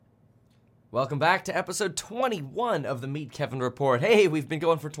Welcome back to episode 21 of the Meet Kevin Report. Hey, we've been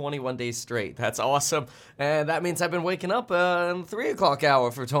going for 21 days straight. That's awesome. And that means I've been waking up in the 3 o'clock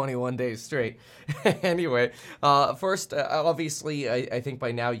hour for 21 days straight. Anyway, first, obviously, I think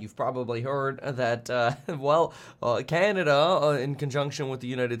by now you've probably heard that, Canada, in conjunction with the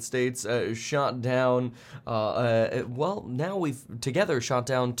United States, shot down, now we've together shot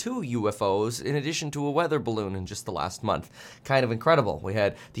down 2 UFOs in addition to a weather balloon in just the last month. Kind of incredible. We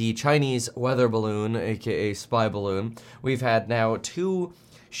had the Chinese weather balloon, aka spy balloon. We've had now 2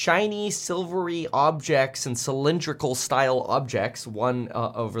 shiny, silvery objects and cylindrical style objects, one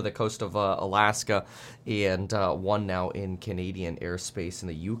over the coast of Alaska and one now in Canadian airspace in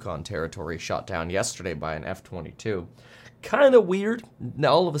the Yukon Territory, shot down yesterday by an F-22. Kind of weird.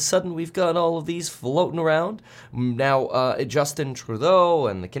 Now all of a sudden we've got all of these floating around. Now Justin Trudeau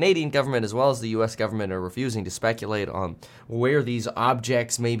and the Canadian government as well as the US government are refusing to speculate on where these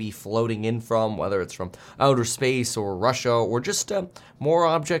objects may be floating in from, whether it's from outer space or Russia or just more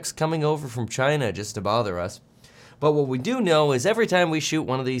objects coming over from China just to bother us. But what we do know is every time we shoot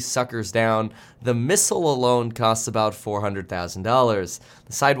one of these suckers down, the missile alone costs about $400,000.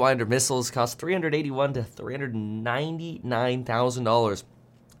 The Sidewinder missiles cost $381,000 to $399,000.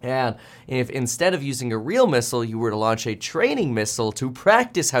 And if instead of using a real missile, you were to launch a training missile to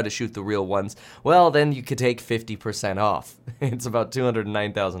practice how to shoot the real ones, well, then you could take 50% off. It's about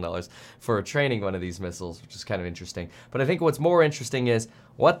 $209,000 for training one of these missiles, which is kind of interesting. But I think what's more interesting is,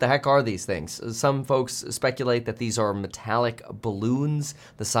 what the heck are these things? Some folks speculate that these are metallic balloons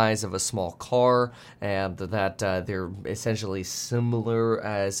the size of a small car, and that they're essentially similar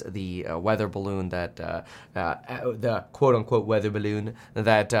as the weather balloon that, the quote-unquote weather balloon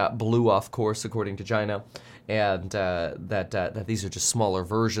that blew off course according to China, and that these are just smaller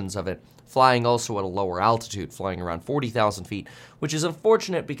versions of it, flying also at a lower altitude, flying around 40,000 feet, which is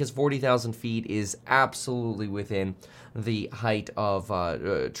unfortunate because 40,000 feet is absolutely within the height of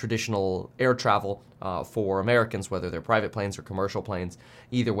traditional air travel for Americans, whether they're private planes or commercial planes.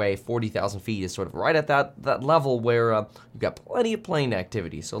 Either way, 40,000 feet is sort of right at that level where you've got plenty of plane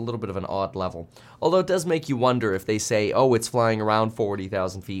activity, so a little bit of an odd level. Although it does make you wonder if they say, oh, it's flying around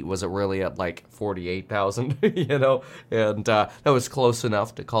 40,000 feet, was it really at like 48,000, you know? And that was close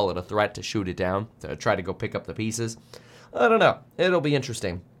enough to call it a threat to shoot it down, to try to go pick up the pieces. I don't know. It'll be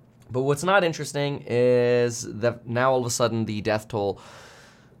interesting. But what's not interesting is that now all of a sudden the death toll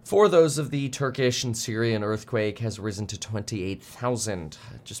for those of the Turkish and Syrian earthquake has risen to 28,000.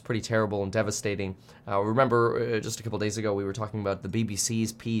 Just pretty terrible and devastating. Remember, just a couple days ago, we were talking about the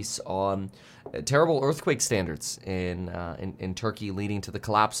BBC's piece on terrible earthquake standards in Turkey, leading to the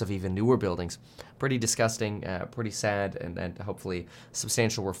collapse of even newer buildings. Pretty disgusting, pretty sad, and hopefully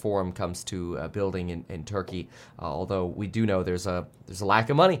substantial reform comes to building in Turkey. Although we do know there's a lack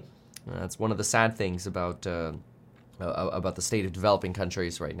of money. That's one of the sad things about the state of developing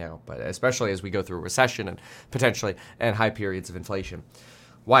countries right now, but especially as we go through a recession and potentially high periods of inflation.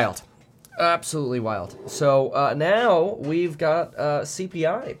 Wild. Absolutely wild. So now we've got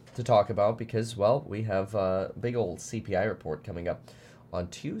CPI to talk about because, well, we have a big old CPI report coming up on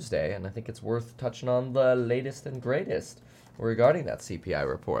Tuesday, and I think it's worth touching on the latest and greatest regarding that CPI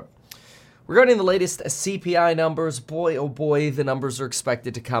report. Regarding the latest CPI numbers, boy, oh boy, the numbers are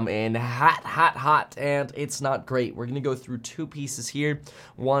expected to come in hot, and it's not great. We're going to go through 2 pieces here,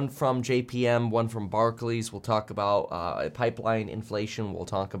 one from JPM, one from Barclays. We'll talk about pipeline inflation. We'll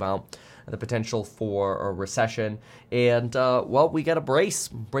talk about the potential for a recession, and, we got to brace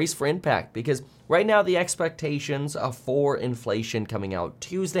for impact, because right now the expectations for inflation coming out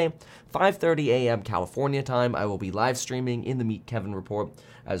Tuesday, 5:30 a.m. California time. I will be live streaming in the Meet Kevin Report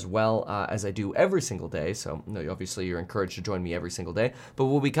as well as I do every single day, so obviously you're encouraged to join me every single day, but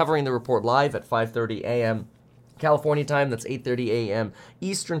we'll be covering the report live at 5:30 a.m. California time. That's 8:30 a.m.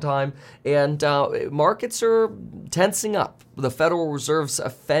 Eastern time, and markets are tensing up. The Federal Reserve's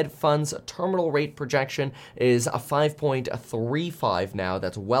Fed funds terminal rate projection is a 5.35 now.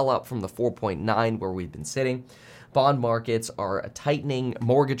 That's well up from the 4.9 where we've been sitting. Bond markets are tightening.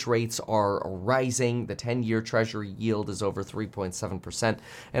 Mortgage rates are rising. The 10-year Treasury yield is over 3.7%.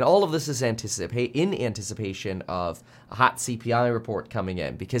 And all of this is in anticipation of a hot CPI report coming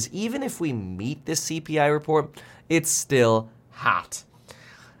in. Because even if we meet this CPI report, it's still hot.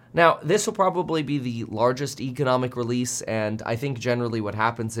 Now, this will probably be the largest economic release, and I think generally what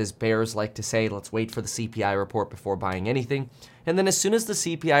happens is bears like to say, let's wait for the CPI report before buying anything. And then as soon as the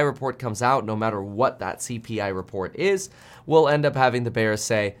CPI report comes out, no matter what that CPI report is, we'll end up having the bears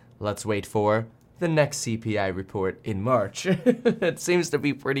say, let's wait for the next CPI report in March. It seems to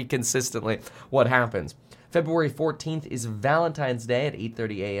be pretty consistently what happens. February 14th is Valentine's Day at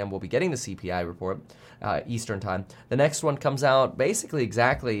 8:30 a.m. We'll be getting the CPI report, Eastern time. The next one comes out basically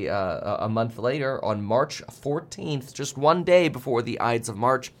exactly a month later on March 14th, just one day before the Ides of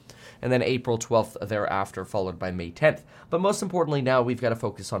March, and then April 12th thereafter, followed by May 10th. But most importantly now, we've got to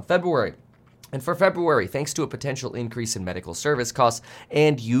focus on February. And for February, thanks to a potential increase in medical service costs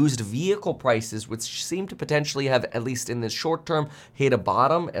and used vehicle prices, which seem to potentially have, at least in the short term, hit a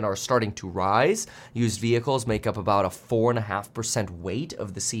bottom and are starting to rise, used vehicles make up about a 4.5% weight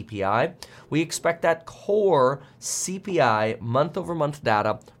of the CPI. We expect that core CPI month-over-month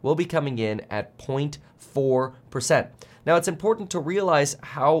data will be coming in at 0.4%. Now, it's important to realize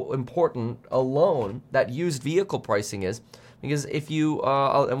how important alone that used vehicle pricing is, because if you,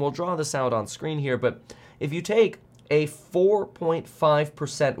 and we'll draw this out on screen here, but if you take a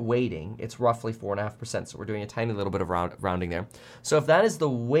 4.5% weighting, it's roughly 4.5%, so we're doing a tiny little bit of rounding there. So if that is the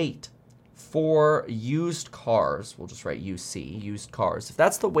weight for used cars, we'll just write UC, used cars. If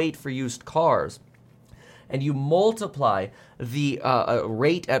that's the weight for used cars, and you multiply the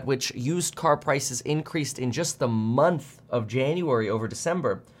rate at which used car prices increased in just the month of January over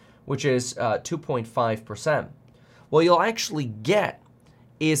December, which is 2.5%, what you'll actually get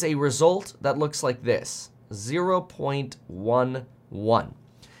is a result that looks like this, 0.11.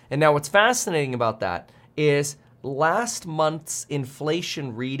 And now what's fascinating about that is last month's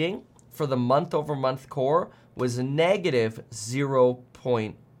inflation reading for the month-over-month core was negative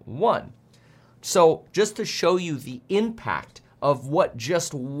 0.1. So just to show you the impact of what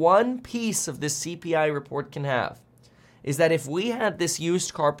just one piece of this CPI report can have, is that if we had this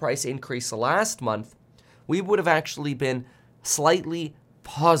used car price increase last month, we would have actually been slightly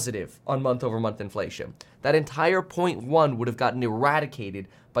positive on month-over-month inflation. That entire 0.1 would have gotten eradicated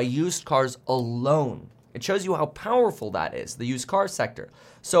by used cars alone. It shows you how powerful that is, the used car sector.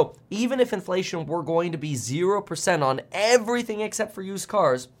 So even if inflation were going to be 0% on everything except for used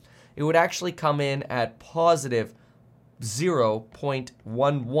cars, it would actually come in at positive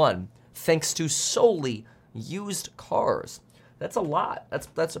 0.11 thanks to solely used cars. That's a lot.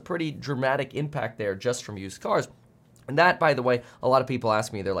 That's a pretty dramatic impact there just from used cars. And that, by the way, a lot of people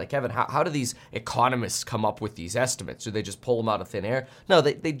ask me, they're like, Kevin, how do these economists come up with these estimates? Do they just pull them out of thin air? No,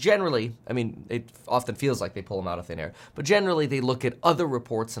 they generally, I mean, it often feels like they pull them out of thin air, but generally they look at other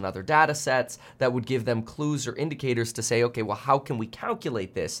reports and other data sets that would give them clues or indicators to say, okay, well, how can we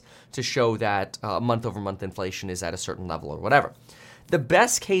calculate this to show that month-over-month inflation is at a certain level or whatever? The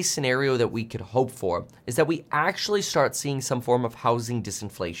best case scenario that we could hope for is that we actually start seeing some form of housing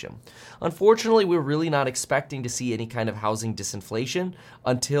disinflation. Unfortunately, we're really not expecting to see any kind of housing disinflation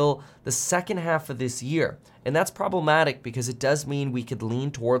until the second half of this year. And that's problematic because it does mean we could lean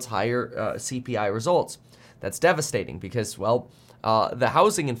towards higher CPI results. That's devastating because, well, the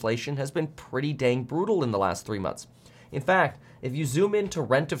housing inflation has been pretty dang brutal in the last 3 months. In fact, if you zoom into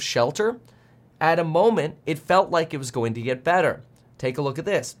rent of shelter, at a moment, it felt like it was going to get better. Take a look at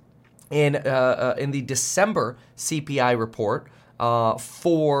this. In the December CPI report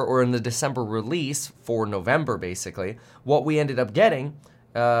or in the December release for November, basically, what we ended up getting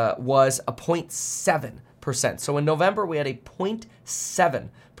was a 0.7%. So in November, we had a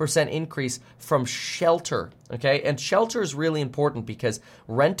 0.7% increase from shelter, okay? And shelter is really important because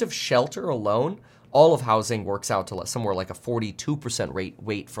rent of shelter alone, all of housing works out to somewhere like a 42%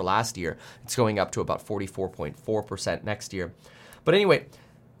 weight for last year. It's going up to about 44.4% next year. But anyway,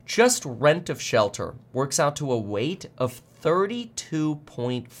 just rent of shelter works out to a weight of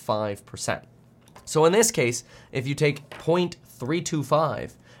 32.5%. So in this case, if you take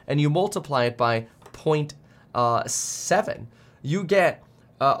 0.325 and you multiply it by 0.7, you get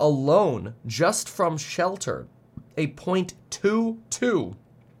alone, just from shelter, a 0.22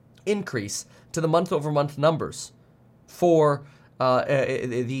 increase to the month-over-month numbers for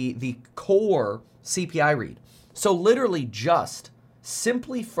the core CPI read. So literally just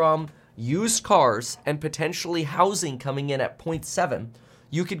simply from used cars and potentially housing coming in at 0.7,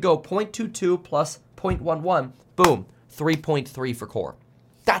 you could go 0.22 plus 0.11, boom, 3.3 for core.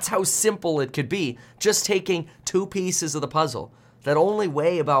 That's how simple it could be, just taking two pieces of the puzzle that only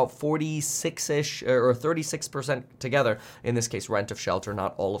weigh about 46-ish or 36% together, in this case rent of shelter,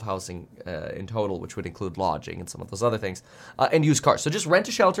 not all of housing in total, which would include lodging and some of those other things, and used cars. So just rent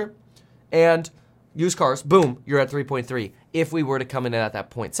a shelter and used cars, boom, you're at 3.3 if we were to come in at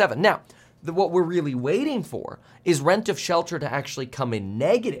that 0.7. Now, what we're really waiting for is rent of shelter to actually come in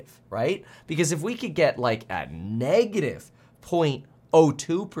negative, right? Because if we could get like a negative 0.02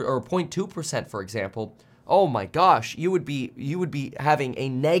 or 0.2%, for example, oh my gosh, you would be having a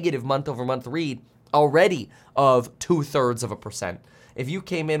negative month-over-month read already of 2/3%. If you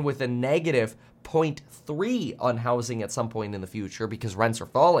came in with a negative 0.3 on housing at some point in the future because rents are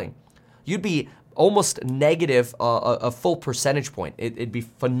falling, you'd be almost negative a full percentage point. It'd be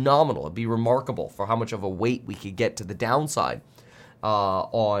phenomenal. It'd be remarkable for how much of a weight we could get to the downside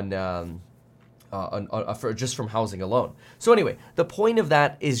for just from housing alone. So anyway, the point of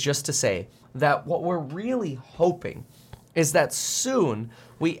that is just to say that what we're really hoping is that soon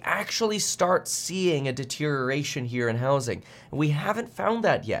we actually start seeing a deterioration here in housing. We haven't found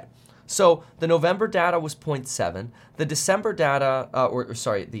that yet. So the November data was 0.7. The December data,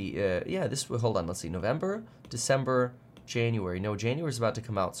 hold on, let's see, November, December, January. No, January is about to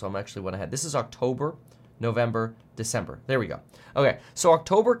come out, so I'm actually went ahead. This is October, November, December. There we go. Okay, so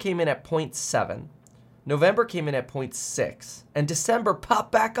October came in at 0.7, November came in at 0.6, and December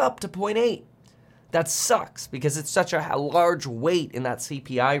popped back up to 0.8. That sucks because it's such a large weight in that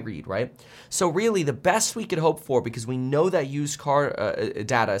CPI read, right? So really the best we could hope for, because we know that used car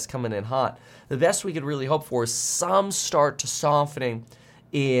data is coming in hot, the best we could really hope for is some start to softening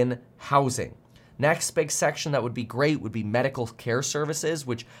in housing. Next big section that would be great would be medical care services,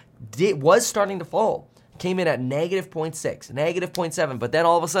 which was starting to fall. Came in at negative 0.6, negative 0.7, but then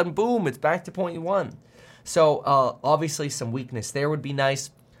all of a sudden, boom, it's back to 0.1. So obviously some weakness there would be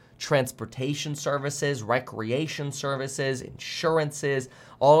nice. Transportation services, recreation services, insurances,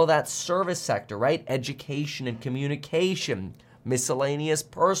 all of that service sector, right? Education and communication, miscellaneous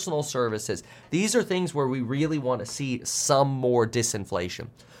personal services. These are things where we really want to see some more disinflation.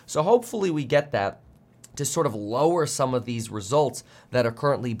 So hopefully we get that to sort of lower some of these results that are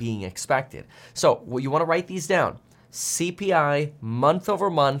currently being expected. So you want to write these down. CPI month over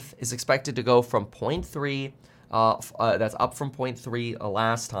month is expected to go from 0.3, that's up from 0.3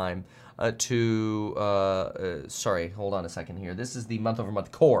 last time, hold on a second here. This is the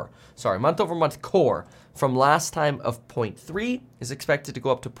month-over-month core. Month-over-month core from last time of 0.3 is expected to go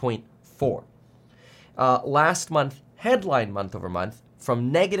up to 0.4. Last month, headline month-over-month,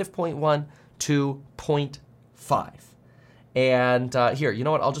 from negative 0.1 to 0.5. And here, you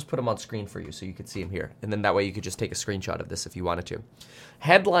know what? I'll just put them on screen for you so you could see them here. And then that way you could just take a screenshot of this if you wanted to.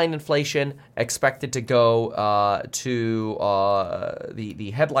 Headline inflation expected to go to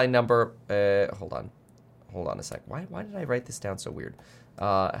the headline number. Hold on a sec. Why did I write this down so weird?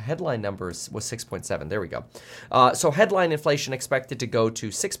 Headline numbers was 6.7. There we go. So headline inflation expected to go to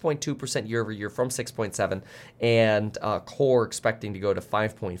 6.2% year over year from 6.7, and core expecting to go to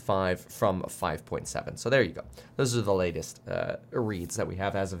 5.5 from 5.7. So there you go. Those are the latest reads that we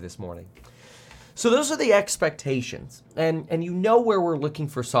have as of this morning. So those are the expectations, and you know where we're looking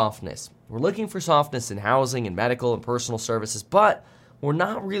for softness. We're looking for softness in housing and medical and personal services, but we're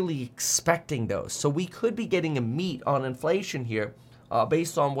not really expecting those. So we could be getting a meet on inflation here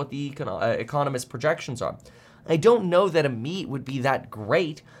based on what the economist projections are. I don't know that a meet would be that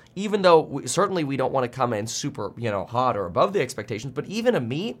great, even though certainly we don't want to come in super, hot or above the expectations, but even a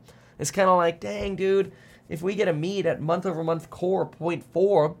meet is kind of like, dang, dude, if we get a meet at month-over-month core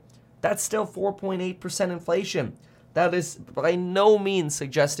 0.4, that's still 4.8% inflation. That is by no means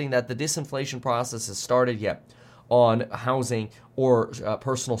suggesting that the disinflation process has started yet on housing or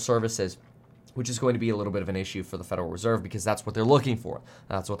personal services, which is going to be a little bit of an issue for the Federal Reserve because that's what they're looking for.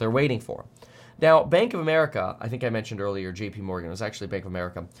 That's what they're waiting for. Now, Bank of America, I think I mentioned earlier, JP Morgan, it was actually Bank of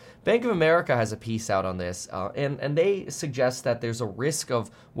America. Bank of America has a piece out on this, and they suggest that there's a risk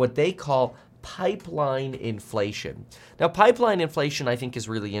of what they call pipeline inflation. Now, pipeline inflation, I think, is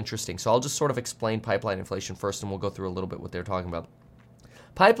really interesting. So I'll just sort of explain pipeline inflation first, and we'll go through a little bit what they're talking about.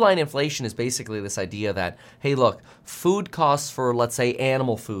 Pipeline inflation is basically this idea that, hey, look, food costs for, let's say,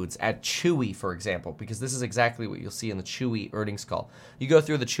 animal foods at Chewy, for example, because this is exactly what you'll see in the Chewy earnings call. You go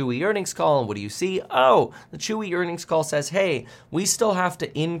through the Chewy earnings call, and what do you see? Oh, the Chewy earnings call says, hey, we still have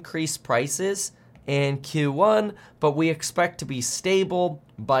to increase prices in Q1, but we expect to be stable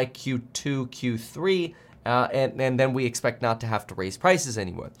by Q2, Q3, and then we expect not to have to raise prices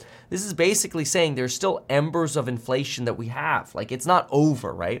anymore. This is basically saying there's still embers of inflation that we have. Like, it's not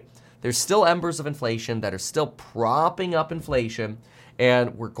over, right? There's still embers of inflation that are still propping up inflation,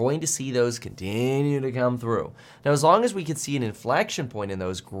 and we're going to see those continue to come through. Now, as long as we can see an inflection point in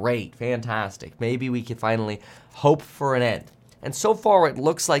those, great, fantastic. Maybe we can finally hope for an end. And so far, it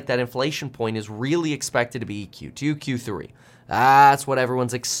looks like that inflation point is really expected to be Q2, Q3. That's what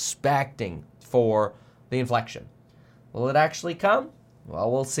everyone's expecting for the inflection. Will it actually come?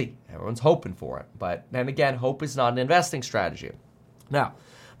 Well, we'll see. Everyone's hoping for it. But then again, hope is not an investing strategy. Now,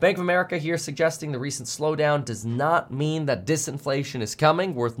 Bank of America here suggesting the recent slowdown does not mean that disinflation is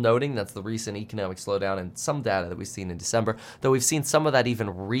coming. Worth noting, that's the recent economic slowdown and some data that we've seen in December, though we've seen some of that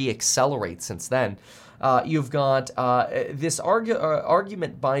even re-accelerate since then. You've got this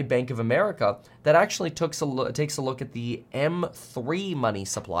argument by Bank of America that actually takes a look at the M3 money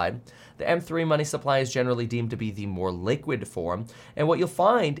supply. The M3 money supply is generally deemed to be the more liquid form. And what you'll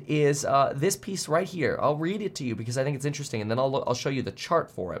find is this piece right here. I'll read it to you because I think it's interesting, and then I'll show you the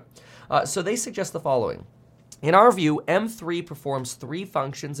chart for it. So they suggest the following. In our view, M3 performs three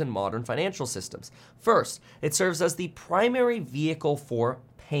functions in modern financial systems. First, it serves as the primary vehicle for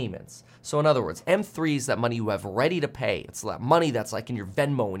payments. So in other words, M3 is that money you have ready to pay. It's that money that's like in your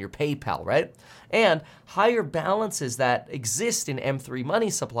Venmo and your PayPal, right? And higher balances that exist in M3 money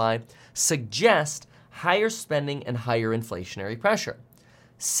supply suggest higher spending and higher inflationary pressure.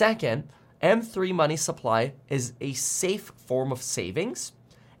 Second, M3 money supply is a safe form of savings,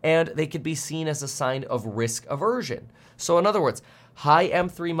 and they could be seen as a sign of risk aversion. So in other words, high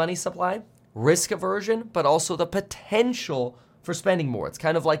M3 money supply, risk aversion, but also the potential for spending more. It's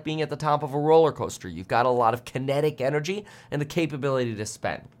kind of like being at the top of a roller coaster. You've got a lot of kinetic energy and the capability to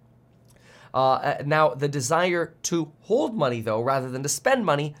spend. Now, the desire to hold money, though, rather than to spend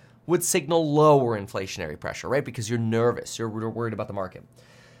money, would signal lower inflationary pressure, right? Because you're nervous, you're worried about the market.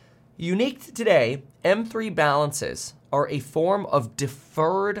 Unique to today, M3 balances are a form of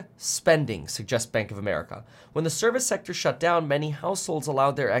deferred spending, suggests Bank of America. When the service sector shut down, many households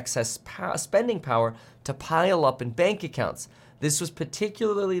allowed their excess spending power to pile up in bank accounts. This was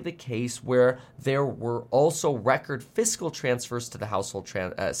particularly the case where there were also record fiscal transfers to the household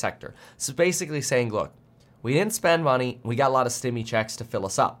sector. So basically saying, look, we didn't spend money, we got a lot of stimmy checks to fill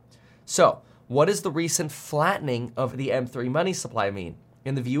us up. So what does the recent flattening of the M3 money supply mean?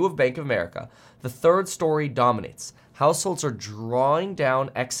 In the view of Bank of America, the third story dominates. Households are drawing down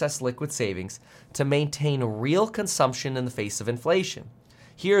excess liquid savings to maintain real consumption in the face of inflation.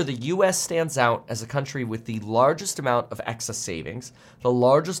 Here, the U.S. stands out as a country with the largest amount of excess savings, the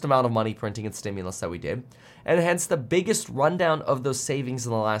largest amount of money printing and stimulus that we did, and hence the biggest rundown of those savings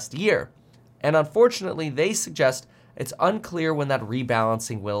in the last year. And unfortunately, they suggest it's unclear when that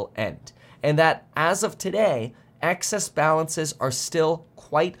rebalancing will end, and that as of today, excess balances are still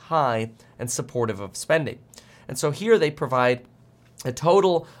quite high and supportive of spending. And so here they provide a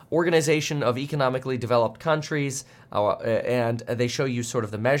total organization of economically developed countries, and they show you sort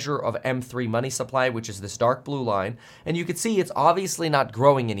of the measure of M3 money supply, which is this dark blue line. And you can see it's obviously not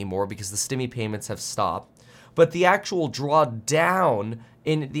growing anymore because the stimmy payments have stopped. But the actual drawdown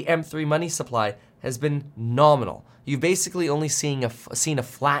in the M3 money supply has been nominal. You've basically only seen a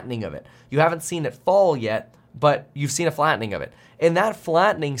flattening of it. You haven't seen it fall yet, but you've seen a flattening of it. And that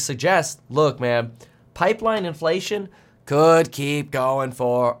flattening suggests, look, man, pipeline inflation could keep going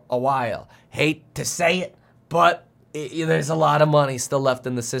for a while. Hate to say it, but there's a lot of money still left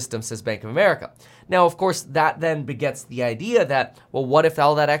in the system, says Bank of America. Now, of course, that then begets the idea that, well, what if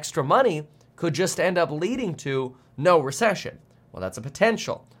all that extra money could just end up leading to no recession? Well, that's a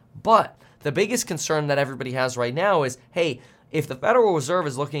potential. But the biggest concern that everybody has right now is, hey, if the Federal Reserve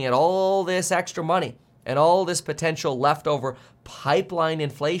is looking at all this extra money and all this potential leftover pipeline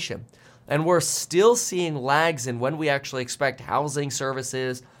inflation, and we're still seeing lags in when we actually expect housing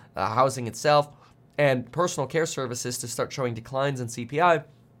services, housing itself, and personal care services to start showing declines in CPI,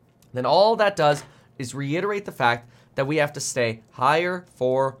 then all that does is reiterate the fact that we have to stay higher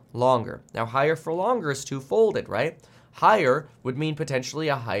for longer. Now, higher for longer is two-folded, right? Higher would mean potentially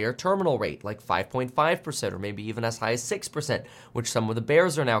a higher terminal rate, like 5.5%, or maybe even as high as 6%, which some of the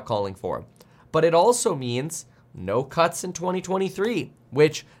bears are now calling for. But it also means no cuts in 2023,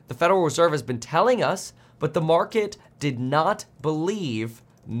 which the Federal Reserve has been telling us, but the market did not believe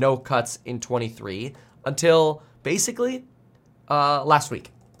no cuts in 23 until basically last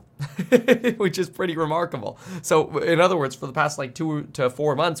week, which is pretty remarkable. So in other words, for the past like 2 to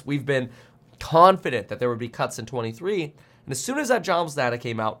 4 months, we've been confident that there would be cuts in 23. And as soon as that jobs data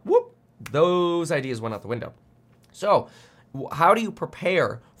came out, whoop, those ideas went out the window. So how do you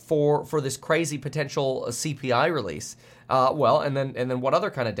prepare for this crazy potential CPI release? And then what other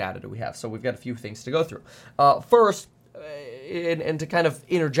kind of data do we have? So we've got a few things to go through. First, and to kind of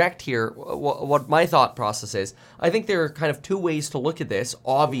interject here, what my thought process is, I think there are kind of two ways to look at this.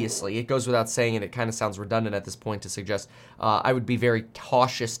 Obviously, it goes without saying, and it kind of sounds redundant at this point to suggest I would be very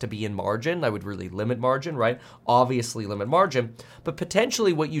cautious to be in margin. I would really limit margin, right? Obviously limit margin. But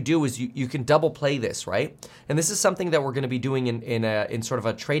potentially what you do is you can double play this, right? And this is something that we're going to be doing in sort of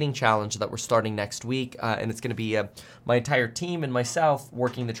a trading challenge that we're starting next week. And it's going to be my entire team and myself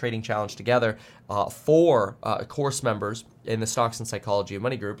working the trading challenge together for course members in the Stocks and Psychology of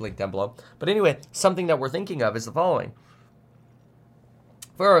Money group, link down below. But anyway, something that we're thinking of is the following.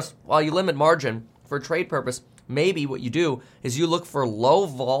 First, while you limit margin for trade purpose, maybe what you do is you look for low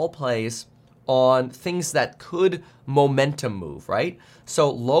vol plays on things that could momentum move, right? So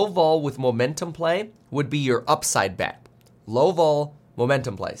low vol with momentum play would be your upside bet. Low vol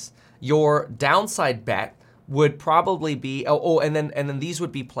momentum plays. Your downside bet would probably be and then these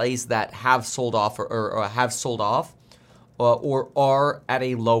would be plays that have sold off or have sold off or are at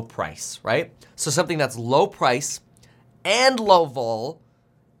a low price, right? So something that's low price and low vol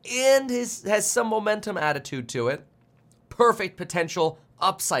and has some momentum attitude to it. Perfect potential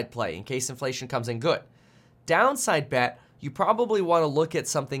upside play in case inflation comes in good. Downside bet, you probably want to look at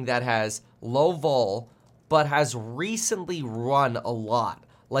something that has low vol but has recently run a lot,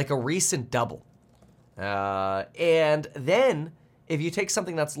 like a recent double. And then if you take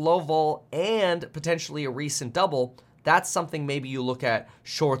something that's low vol and potentially a recent double, that's something maybe you look at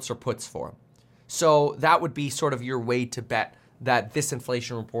shorts or puts for. So that would be sort of your way to bet that this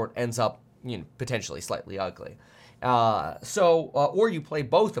inflation report ends up, potentially slightly ugly. Or you play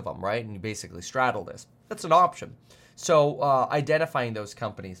both of them, right? And you basically straddle this. That's an option. So identifying those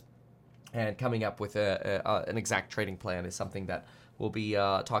companies and coming up with an exact trading plan is something that we'll be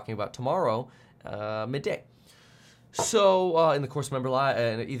talking about tomorrow midday. So in the course member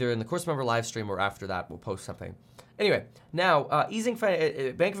either in the course member live stream or after that, we'll post something. Anyway, now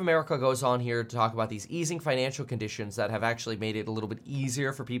Bank of America goes on here to talk about these easing financial conditions that have actually made it a little bit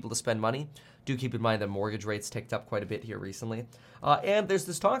easier for people to spend money. Do keep in mind that mortgage rates ticked up quite a bit here recently. And there's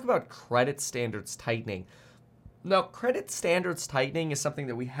this talk about credit standards tightening. Now, credit standards tightening is something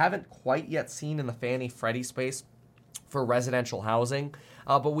that we haven't quite yet seen in the Fannie Freddie space for residential housing,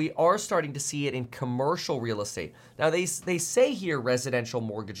 but we are starting to see it in commercial real estate. Now, they say here residential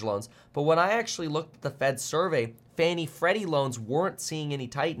mortgage loans, but when I actually looked at the Fed survey, Fannie Freddie loans weren't seeing any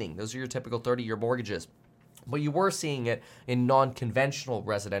tightening. Those are your typical 30-year mortgages. But you were seeing it in non-conventional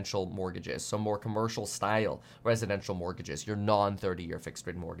residential mortgages, so more commercial style residential mortgages, your non-30-year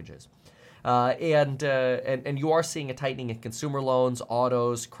fixed-rate mortgages. And you are seeing a tightening in consumer loans,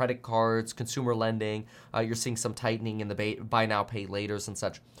 autos, credit cards, consumer lending. You're seeing some tightening in the buy now, pay laters and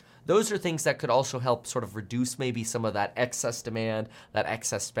such. Those are things that could also help sort of reduce maybe some of that excess demand, that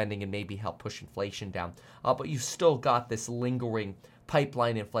excess spending, and maybe help push inflation down. But you've still got this lingering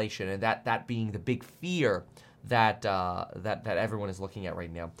pipeline inflation, and that being the big fear that everyone is looking at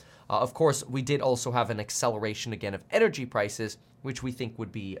right now. Of course, we did also have an acceleration again of energy prices, which we think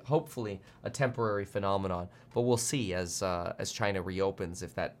would be hopefully a temporary phenomenon. But we'll see as China reopens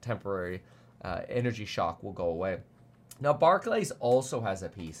if that temporary energy shock will go away. Now, Barclays also has a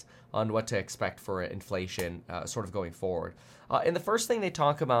piece on what to expect for inflation sort of going forward. And the first thing they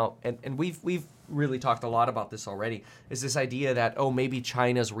talk about, and we've really talked a lot about this already, is this idea that, maybe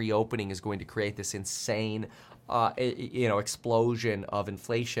China's reopening is going to create this insane explosion of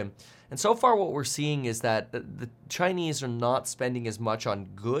inflation. And so far what we're seeing is that the Chinese are not spending as much on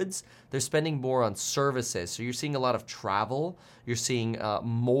goods. They're spending more on services. So you're seeing a lot of travel. You're seeing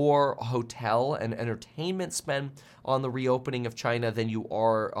more hotel and entertainment spend on the reopening of China than you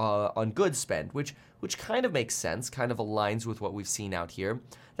are on goods spend, which kind of makes sense, kind of aligns with what we've seen out here.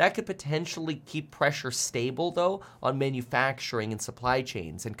 That could potentially keep pressure stable, though, on manufacturing and supply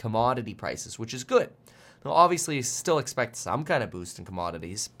chains and commodity prices, which is good. Now, obviously, you still expect some kind of boost in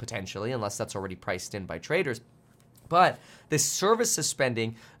commodities, potentially, unless that's already priced in by traders. But this services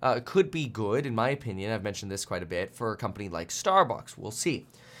spending could be good, in my opinion. I've mentioned this quite a bit, for a company like Starbucks. We'll see.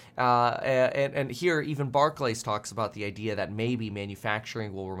 And here, even Barclays talks about the idea that maybe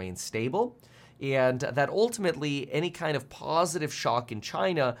manufacturing will remain stable, and that ultimately any kind of positive shock in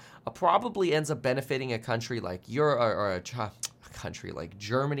China probably ends up benefiting a country like country like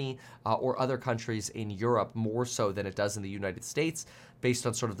Germany or other countries in Europe more so than it does in the United States, based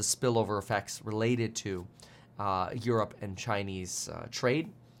on sort of the spillover effects related to Europe and Chinese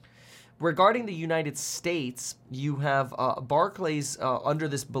trade. Regarding the United States, you have Barclays under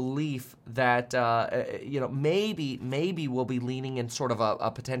this belief that maybe we'll be leaning in sort of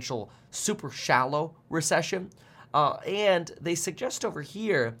a potential super shallow recession, and they suggest over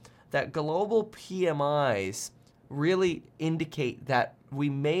here that global PMIs really indicate that we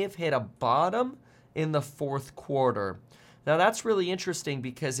may have hit a bottom in the fourth quarter. Now that's really interesting,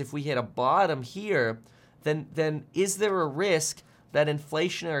 because if we hit a bottom here, then is there a risk that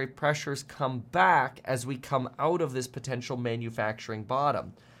inflationary pressures come back as we come out of this potential manufacturing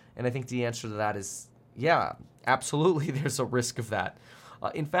bottom? And I think the answer to that is, yeah, absolutely, there's a risk of that.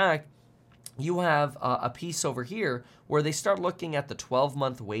 In fact, you have a piece over here where they start looking at the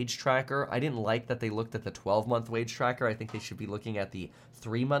 12-month wage tracker. I didn't like that they looked at the 12-month wage tracker. I think they should be looking at the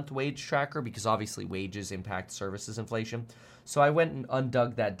 3-month wage tracker because obviously wages impact services inflation. So I went and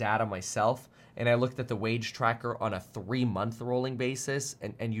undug that data myself, and I looked at the wage tracker on a 3-month rolling basis,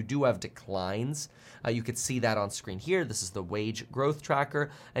 and you do have declines. You could see that on screen here. This is the wage growth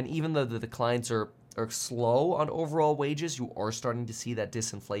tracker, and even though the declines are slow on overall wages, you are starting to see that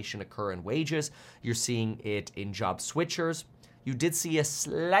disinflation occur in wages. You're seeing it in job switchers. You did see a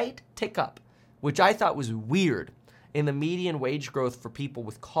slight tick up, which I thought was weird, in the median wage growth for people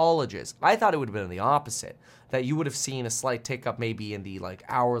with colleges. I thought it would have been the opposite, that you would have seen a slight tick up maybe in the like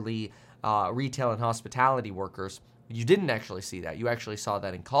hourly retail and hospitality workers. You didn't actually see that. You actually saw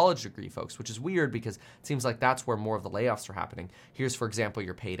that in college degree folks, which is weird because it seems like that's where more of the layoffs are happening. Here's, for example,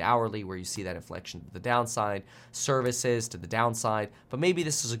 your paid hourly, where you see that inflection to the downside, services to the downside, but maybe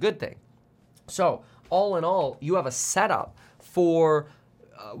this is a good thing. So all in all, you have a setup for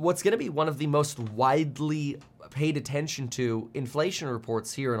what's going to be one of the most widely paid attention to inflation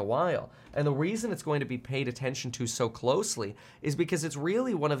reports here in a while. And the reason it's going to be paid attention to so closely is because it's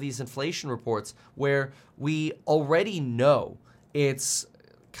really one of these inflation reports where we already know it's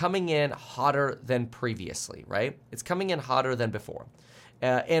coming in hotter than previously, right? It's coming in hotter than before.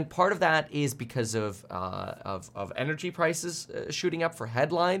 And part of that is because of energy prices shooting up for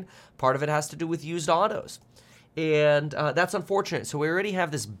headline. Part of it has to do with used autos. And that's unfortunate. So we already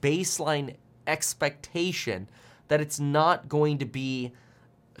have this baseline expectation that it's not going to be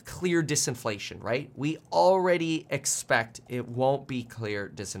clear disinflation, right? We already expect it won't be clear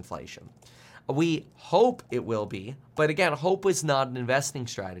disinflation. We hope it will be, but again, hope is not an investing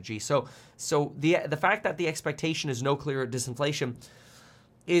strategy. So the fact that the expectation is no clear disinflation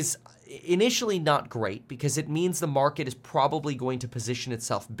is initially not great because it means the market is probably going to position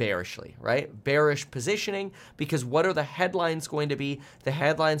itself bearishly, right? Bearish positioning, because what are the headlines going to be? The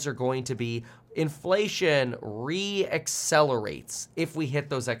headlines are going to be inflation re-accelerates if we hit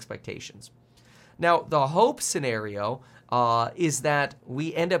those expectations. Now, the hope scenario is that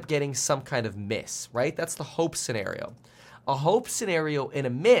we end up getting some kind of miss, right? That's the hope scenario. A hope scenario in a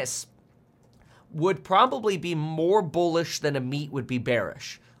miss would probably be more bullish than a meet would be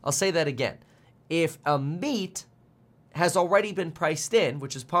bearish. I'll say that again. If a meet has already been priced in,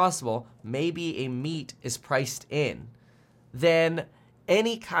 which is possible, maybe a meet is priced in, then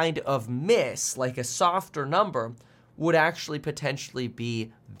any kind of miss, like a softer number, would actually potentially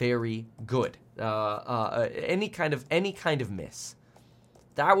be very good. Any kind of miss.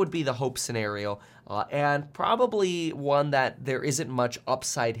 That would be the hope scenario, and probably one that there isn't much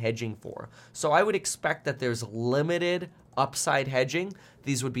upside hedging for. So I would expect that there's limited upside hedging.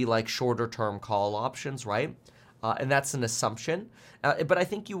 These would be like shorter term call options, right? And that's an assumption. But I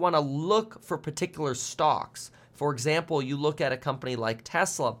think you want to look for particular stocks. For example, you look at a company like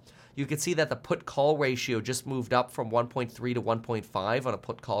Tesla, you can see that the put-call ratio just moved up from 1.3 to 1.5 on a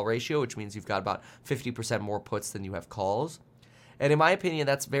put-call ratio, which means you've got about 50% more puts than you have calls. And in my opinion,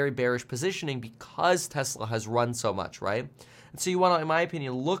 that's very bearish positioning because Tesla has run so much, right? And so you want to, in my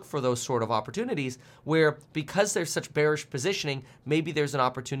opinion, look for those sort of opportunities where, because there's such bearish positioning, maybe there's an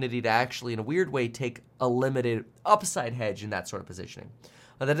opportunity to actually, in a weird way, take a limited upside hedge in that sort of positioning.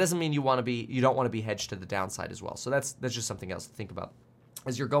 But that doesn't mean you don't want to be hedged to the downside as well. So that's just something else to think about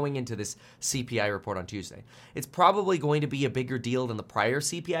as you're going into this CPI report on Tuesday. It's probably going to be a bigger deal than the prior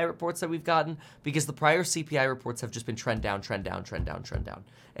CPI reports that we've gotten, because the prior CPI reports have just been trend down, trend down, trend down, trend down.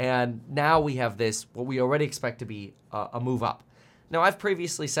 And now we have this, what we already expect to be a move up. Now, I've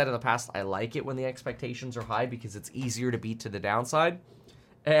previously said in the past, I like it when the expectations are high because it's easier to beat to the downside.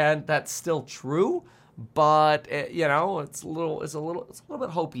 And that's still true, but it's a little bit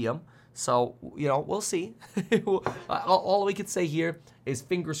hopium. So, we'll see. All we could say here is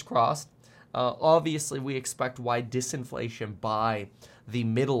fingers crossed. Obviously, we expect wide disinflation by the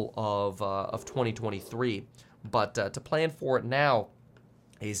middle of 2023, but to plan for it now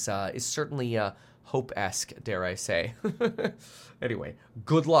is certainly hope-esque, dare I say. Anyway,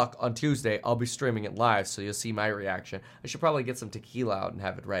 good luck on Tuesday. I'll be streaming it live, so you'll see my reaction. I should probably get some tequila out and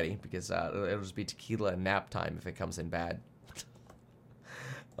have it ready, because it'll just be tequila and nap time if it comes in bad.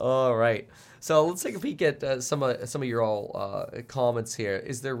 All right, so let's take a peek at some of your all comments here.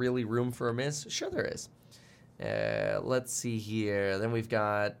 Is there really room for a miss? Sure there is. Let's see here. Then we've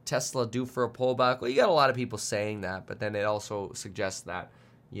got Tesla due for a pullback. Well, you got a lot of people saying that, but then it also suggests that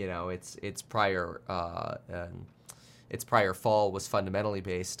its prior fall was fundamentally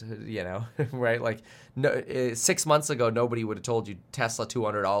based. Right? Like 6 months ago, nobody would have told you Tesla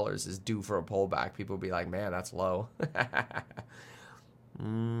 $200 is due for a pullback. People would be like, "Man, that's low."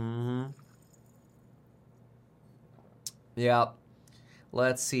 Yeah.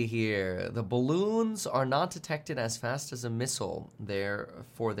 Let's see here. The balloons are not detected as fast as a missile.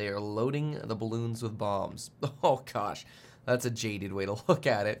 Therefore, they are loading the balloons with bombs. Oh gosh, that's a jaded way to look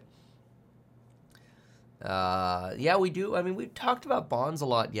at it. Yeah, we do. I mean, we talked about bonds a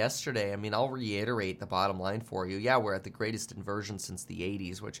lot yesterday. I mean, I'll reiterate the bottom line for you. Yeah, we're at the greatest inversion since the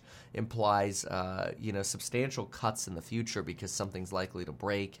 80s, which implies, substantial cuts in the future because something's likely to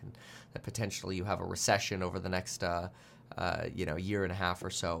break and that potentially you have a recession over the next, year and a half or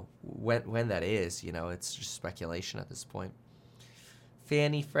so. When that is, it's just speculation at this point.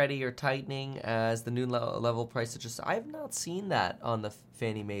 Fannie, Freddie are tightening as the new level price adjustments. I have not seen that on the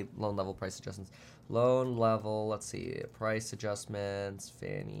Fannie Mae loan level price adjustments. Loan level, let's see, price adjustments,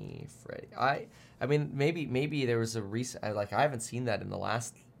 Fannie, Freddie. I mean, maybe there was a recent, I haven't seen that in the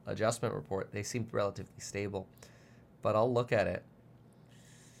last adjustment report. They seemed relatively stable, but I'll look at it.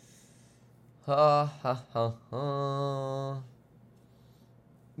 Yeah,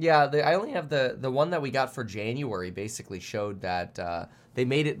 I only have the one that we got for January. Basically showed that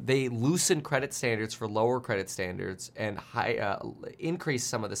they loosened credit standards for lower credit standards and increased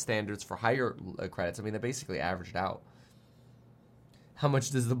some of the standards for higher credits. I mean, they basically averaged out. How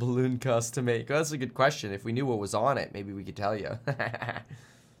much does the balloon cost to make? Well, that's a good question. If we knew what was on it, maybe we could tell you.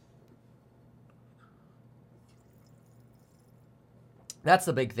 That's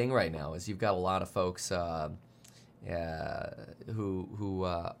the big thing right now. Is you've got a lot of folks. Who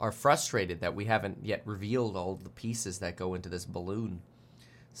are frustrated that we haven't yet revealed all the pieces that go into this balloon.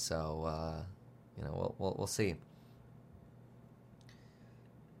 So, we'll see.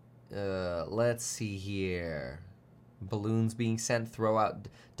 Let's see here. Balloons being sent, throw out,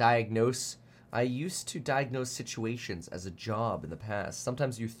 diagnose. I used to diagnose situations as a job in the past.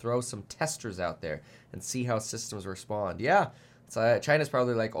 Sometimes you throw some testers out there and see how systems respond. Yeah. So China's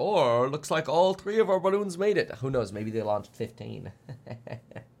probably like, oh, looks like all 3 of our balloons made it. Who knows? Maybe they launched 15.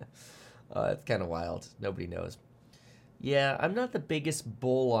 It's kind of wild. Nobody knows. Yeah, I'm not the biggest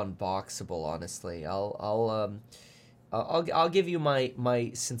bull on Boxable, honestly. I'll give you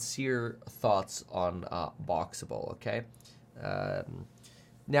my sincere thoughts on Boxable. Okay.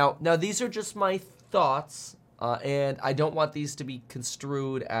 Now these are just my thoughts, and I don't want these to be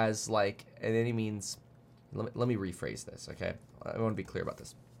construed as like in any means. Let me rephrase this. Okay. I want to be clear about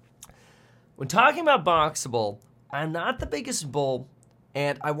this. When talking about Boxable, I'm not the biggest bull,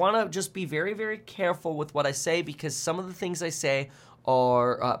 and I want to just be very, very careful with what I say because some of the things I say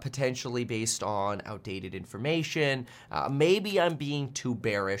are potentially based on outdated information. Maybe I'm being too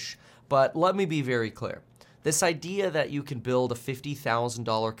bearish, but let me be very clear. This idea that you can build a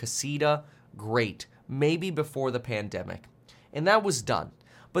 $50,000 casita, great, maybe before the pandemic. And that was done.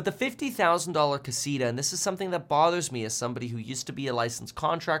 But the $50,000 casita, and this is something that bothers me as somebody who used to be a licensed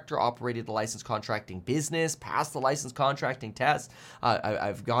contractor, operated a licensed contracting business, passed the licensed contracting test.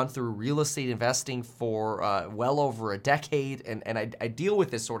 I've gone through real estate investing for well over a decade, and I deal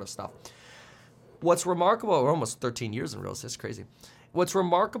with this sort of stuff. What's remarkable, we're almost 13 years in real estate, it's crazy. What's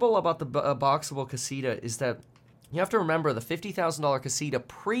remarkable about the Boxable casita is that you have to remember the $50,000 casita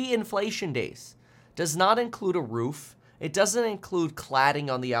pre-inflation days does not include a roof. It doesn't include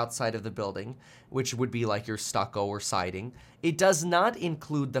cladding on the outside of the building, which would be like your stucco or siding. It does not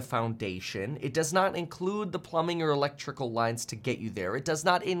include the foundation. It does not include the plumbing or electrical lines to get you there. It does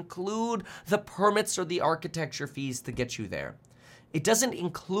not include the permits or the architecture fees to get you there. It doesn't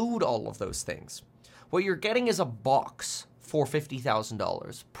include all of those things. What you're getting is a box for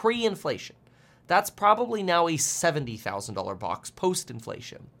 $50,000 pre-inflation. That's probably now a $70,000 box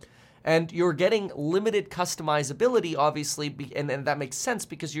post-inflation. And you're getting limited customizability, obviously, and that makes sense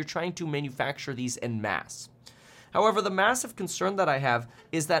because you're trying to manufacture these en masse. However, the massive concern that I have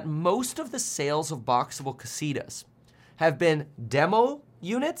is that most of the sales of Boxable casitas have been demo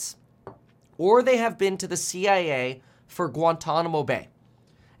units or they have been to the CIA for Guantanamo Bay.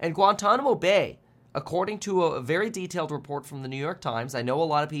 And Guantanamo Bay, according to a very detailed report from the New York Times, I know a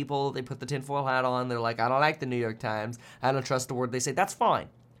lot of people, they put the tinfoil hat on, they're like, I don't like the New York Times, I don't trust the word they say. That's fine.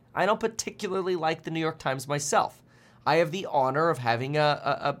 I don't particularly like the New York Times myself. I have the honor of having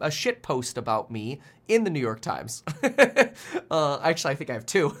a shit post about me in the New York Times. Actually, I think I have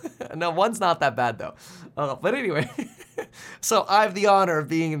 2. No, one's not that bad, though. But anyway, so I have the honor of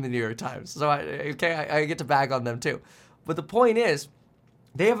being in the New York Times. So I get to bag on them, too. But the point is,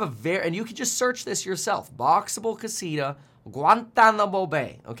 they have and you can just search this yourself, Boxable Casita, Guantanamo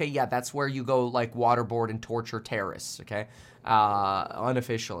Bay. Okay, yeah, that's where you go like waterboard and torture terrorists, okay?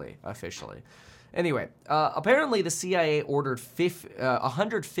 Unofficially, officially. Anyway, apparently the CIA ordered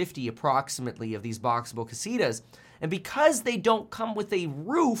 150 approximately of these Boxable casitas, and because they don't come with a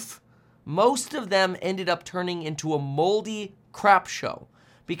roof, most of them ended up turning into a moldy crap show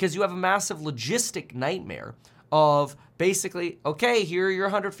because you have a massive logistic nightmare of basically, okay, here are your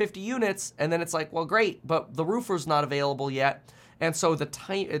 150 units, and then it's like, well, great, but the roofer's not available yet. And so the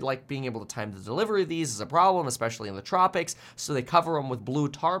time, like being able to time the delivery of these is a problem, especially in the tropics. So they cover them with blue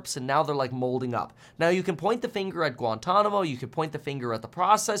tarps, and now they're like molding up. Now you can point the finger at Guantanamo, you could point the finger at the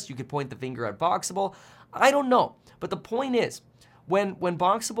process, you could point the finger at Boxable. I don't know, but the point is, when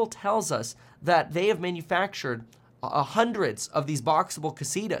Boxable tells us that they have manufactured hundreds of these Boxable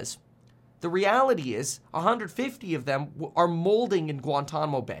casitas, the reality is 150 of them are molding in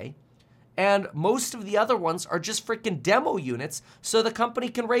Guantanamo Bay, and most of the other ones are just freaking demo units so the company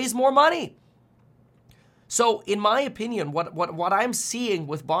can raise more money. So in my opinion, what I'm seeing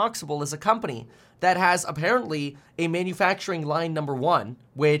with Boxable is a company that has apparently a manufacturing line number 1,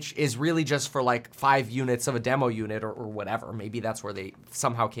 which is really just for like 5 units of a demo unit or whatever. Maybe that's where they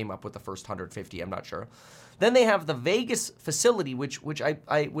somehow came up with the first 150, I'm not sure. Then they have the Vegas facility, which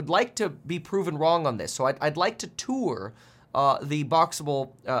I would like to be proven wrong on this. So I'd like to tour the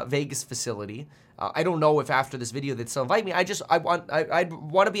Boxable Vegas facility. I don't know if after this video they'd still invite me. I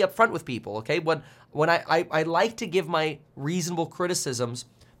want to be upfront with people, okay? When I like to give my reasonable criticisms,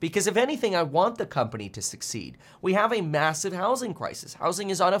 because if anything, I want the company to succeed. We have a massive housing crisis.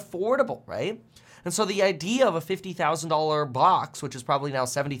 Housing is unaffordable, right? And so the idea of a $50,000 box, which is probably now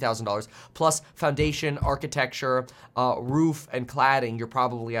 $70,000, plus foundation, architecture, roof, and cladding, you're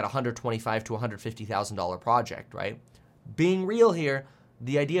probably at $125,000 to $150,000 project, right? Being real here,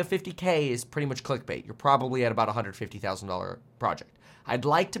 the idea of 50K is pretty much clickbait. You're probably at about a $150,000 project. I'd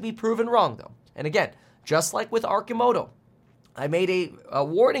like to be proven wrong, though. And again, just like with Arcimoto, I made a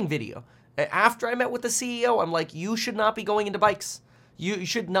warning video. After I met with the CEO, I'm like, you should not be going into bikes. You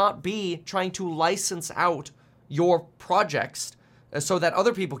should not be trying to license out your projects so that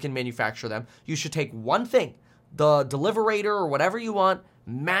other people can manufacture them. You should take one thing, the Deliverator or whatever you want,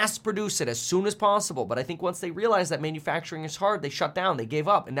 mass produce it as soon as possible. But I think once they realized that manufacturing is hard, they shut down, they gave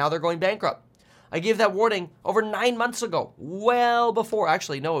up, and now they're going bankrupt. I gave that warning over 9 months ago, well before,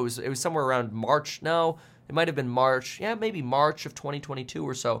 actually, no, it was somewhere around March, no, it might have been March, yeah, maybe March of 2022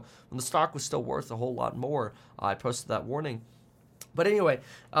 or so, when the stock was still worth a whole lot more. I posted that warning. But anyway,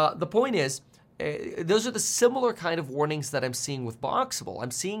 the point is, those are the similar kind of warnings that I'm seeing with Boxable.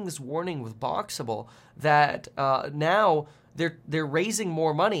 I'm seeing this warning with Boxable that now they're raising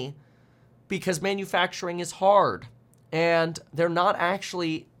more money because manufacturing is hard, and they're not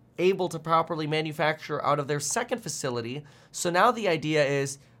actually able to properly manufacture out of their second facility. So now the idea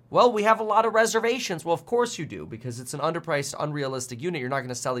is, well, we have a lot of reservations. Well, of course you do, because it's an underpriced, unrealistic unit. You're not going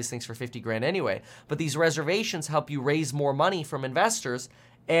to sell these things for 50 grand anyway. But these reservations help you raise more money from investors.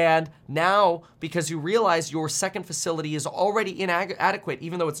 And now, because you realize your second facility is already inadequate,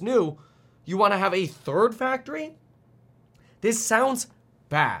 even though it's new, you want to have a third factory? This sounds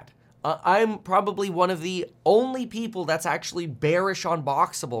bad. I'm probably one of the only people that's actually bearish on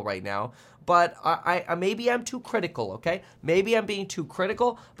Boxable right now. But I maybe I'm too critical, okay? Maybe I'm being too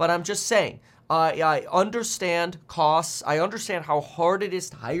critical, but I'm just saying. I understand costs. I understand how hard it is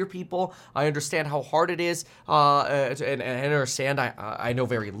to hire people. I understand how hard it is, and I understand I know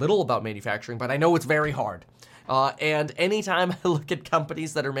very little about manufacturing, but I know it's very hard. And anytime I look at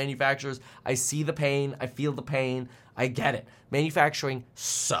companies that are manufacturers, I see the pain, I feel the pain, I get it. Manufacturing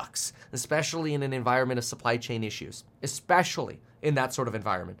sucks, especially in an environment of supply chain issues, especially in that sort of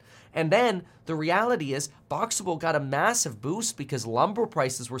environment. And then the reality is Boxable got a massive boost because lumber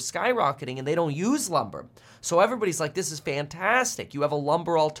prices were skyrocketing and they don't use lumber. So everybody's like, this is fantastic. You have a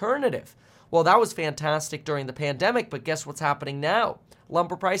lumber alternative. Well, that was fantastic during the pandemic, but guess what's happening now?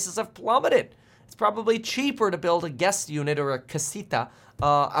 Lumber prices have plummeted. It's probably cheaper to build a guest unit or a casita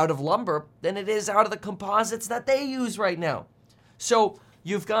out of lumber than it is out of the composites that they use right now. So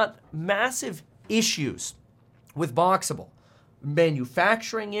you've got massive issues with Boxable.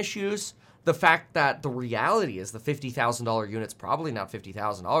 Manufacturing issues, the fact that the reality is the $50,000 unit's probably not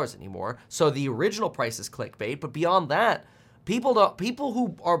 $50,000 anymore. So the original price is clickbait, but beyond that, people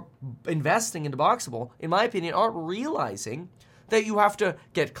who are investing into Boxable, in my opinion, aren't realizing that you have to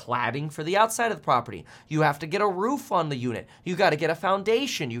get cladding for the outside of the property. You have to get a roof on the unit. You got to get a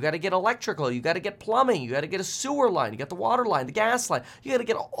foundation. You got to get electrical. You got to get plumbing. You got to get a sewer line. You got the water line, the gas line. You got to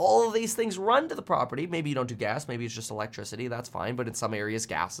get all of these things run to the property. Maybe you don't do gas. Maybe it's just electricity. That's fine. But in some areas,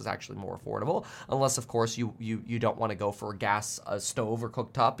 gas is actually more affordable. Unless, of course, you don't want to go for a gas stove or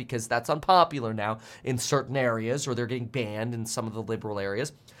cooktop, because that's unpopular now in certain areas, or they're getting banned in some of the liberal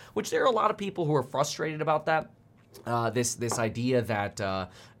areas, which there are a lot of people who are frustrated about that. This idea that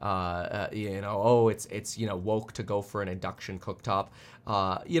it's woke to go for an induction cooktop.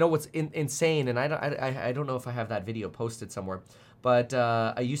 You know what's insane, and I don't know if I have that video posted somewhere, but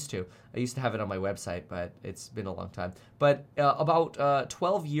I used to have it on my website, but it's been a long time. But about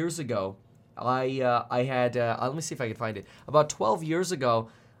 12 years ago, I had let me see if I can find it. About 12 years ago,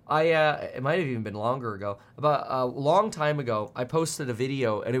 it might have even been longer ago. About a long time ago, I posted a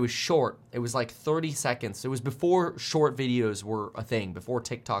video, and it was short. It was like 30 seconds. It was before short videos were a thing, before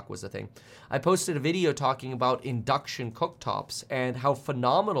TikTok was a thing. I posted a video talking about induction cooktops and how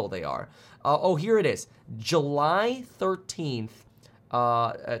phenomenal they are. Oh, here it is. July 13th,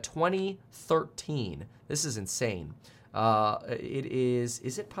 2013. This is insane. It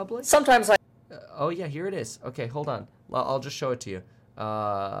is it public? Sometimes I... Oh, yeah, here it is. Okay, hold on. I'll just show it to you.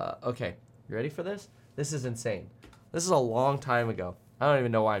 Okay, you ready for this? This is insane. This is a long time ago. I don't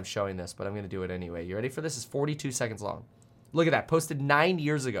even know why I'm showing this, but I'm going to do it anyway. You ready for this? It's 42 seconds long. Look at that, posted 9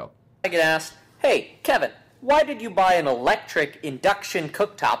 years ago. I get asked, hey, Kevin, why did you buy an electric induction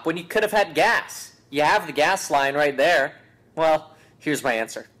cooktop when you could have had gas? You have the gas line right there. Well, here's my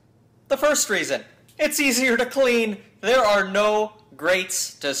answer. The first reason, it's easier to clean. There are no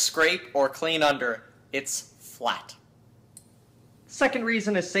grates to scrape or clean under. It's flat. Second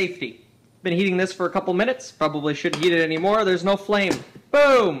reason is safety. Been heating this for a couple minutes. Probably shouldn't heat it anymore. There's no flame.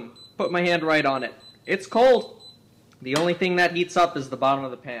 Boom! Put my hand right on it. It's cold. The only thing that heats up is the bottom of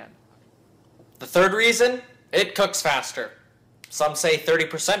the pan. The third reason, it cooks faster. Some say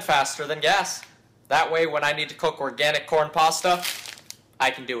 30% faster than gas. That way, when I need to cook organic corn pasta, I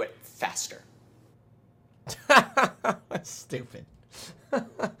can do it faster. Stupid.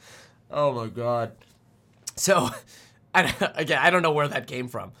 Oh my god. So, again, I don't know where that came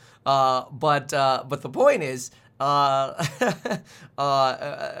from. But the point is,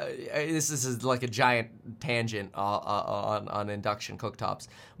 this is like a giant tangent on induction cooktops.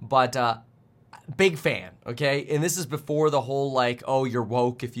 But big fan, okay? And this is before the whole like, oh, you're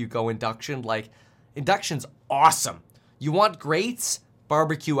woke if you go induction. Like, induction's awesome. You want grates?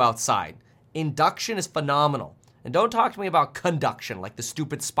 Barbecue outside. Induction is phenomenal. And don't talk to me about conduction, like the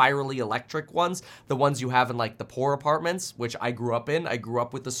stupid spirally electric ones, the ones you have in like the poor apartments, which I grew up in. I grew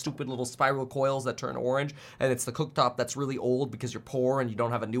up with the stupid little spiral coils that turn orange, and it's the cooktop that's really old because you're poor and you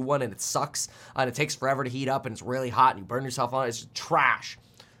don't have a new one, and it sucks, and it takes forever to heat up, and it's really hot, and you burn yourself on it. It's just trash.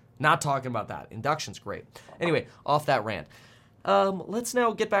 Not talking about that. Induction's great. Anyway, off that rant. Let's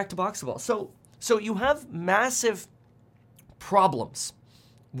now get back to Boxable. So you have massive problems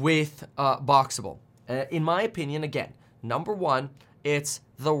with Boxable. In my opinion, again, number one, it's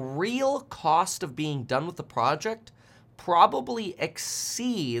the real cost of being done with the project probably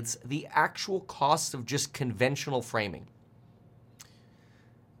exceeds the actual cost of just conventional framing.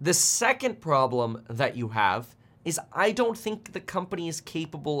 The second problem that you have is I don't think the company is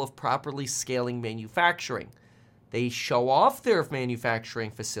capable of properly scaling manufacturing. They show off their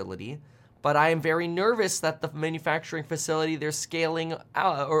manufacturing facility, but I am very nervous that the manufacturing facility they're scaling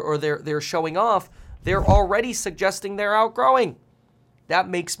out, or they're showing off, they're already suggesting they're outgrowing. That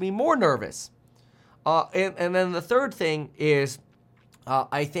makes me more nervous. And then the third thing is,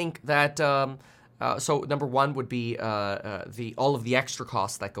 I think that so number one would be all of the extra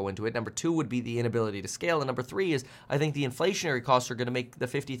costs that go into it. Number two would be the inability to scale, and number three is I think the inflationary costs are going to make the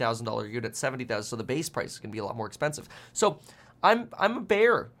 $50,000 unit $70,000, so the base price is going to be a lot more expensive. So I'm a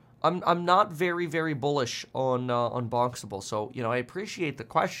bear. I'm not very, very bullish on Boxable. So, I appreciate the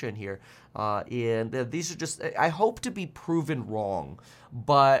question here. And these are just, I hope to be proven wrong.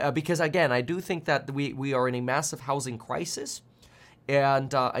 But because, again, I do think that we are in a massive housing crisis.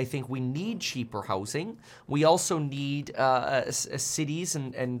 And I think we need cheaper housing. We also need cities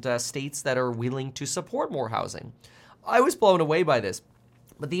and states that are willing to support more housing. I was blown away by this.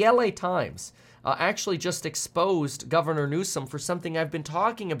 But the LA Times actually just exposed Governor Newsom for something I've been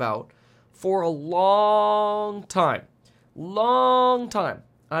talking about for a long time. Long time.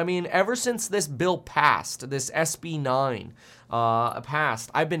 I mean, ever since this bill passed, this SB 9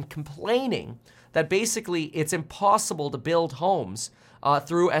 passed, I've been complaining that basically it's impossible to build homes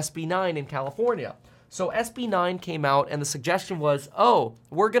through SB 9 in California. So SB 9 came out, and the suggestion was,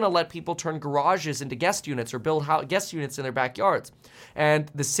 we're going to let people turn garages into guest units or build guest units in their backyards.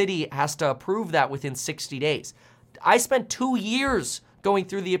 And the city has to approve that within 60 days. I spent 2 years going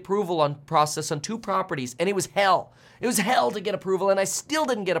through the approval process on 2 properties, and it was hell. It was hell to get approval, and I still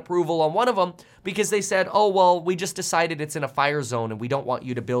didn't get approval on one of them because they said, we just decided it's in a fire zone and we don't want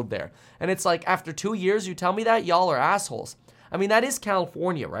you to build there. And it's like, after 2 years, you tell me that? Y'all are assholes. I mean, that is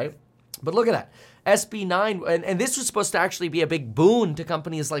California, right? But look at that. SB 9, and this was supposed to actually be a big boon to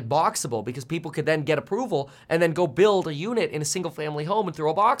companies like Boxable because people could then get approval and then go build a unit in a single family home and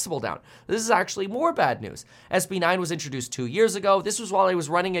throw a Boxable down. This is actually more bad news. SB 9 was introduced 2 years ago. This was while I was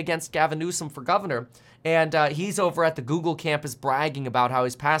running against Gavin Newsom for governor. And he's over at the Google campus bragging about how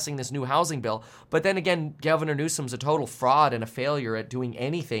he's passing this new housing bill. But then again, Governor Newsom's a total fraud and a failure at doing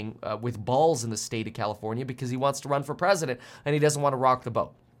anything with balls in the state of California because he wants to run for president and he doesn't want to rock the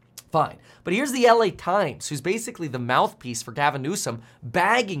boat. Fine. But here's the LA Times, who's basically the mouthpiece for Gavin Newsom,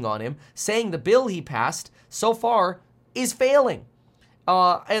 bagging on him, saying the bill he passed so far is failing.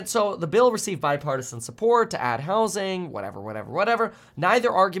 And so the bill received bipartisan support to add housing, whatever.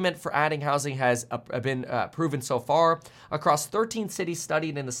 Neither argument for adding housing has been proven so far. Across 13 cities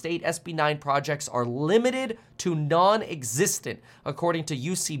studied in the state, SB 9 projects are limited to non-existent, according to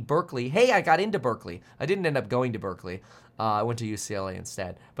UC Berkeley. Hey, I got into Berkeley. I didn't end up going to Berkeley. I went to UCLA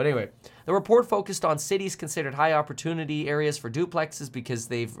instead. But anyway, the report focused on cities considered high opportunity areas for duplexes because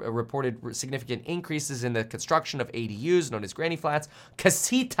they've reported significant increases in the construction of ADUs, known as granny flats,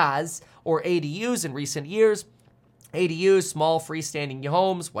 casitas, or ADUs in recent years. ADUs, small freestanding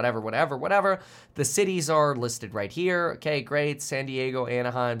homes, whatever. The cities are listed right here. Okay, great. San Diego,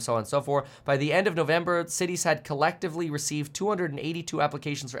 Anaheim, so on and so forth. By the end of November, cities had collectively received 282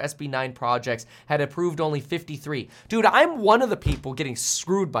 applications for SB 9 projects, had approved only 53. Dude, I'm one of the people getting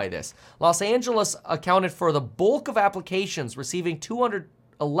screwed by this. Los Angeles accounted for the bulk of applications, receiving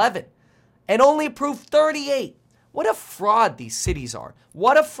 211, and only approved 38. What a fraud these cities are.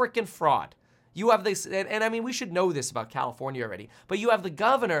 What a freaking fraud. You have this, and I mean, we should know this about California already, but you have the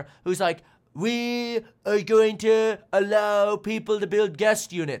governor who's like, we are going to allow people to build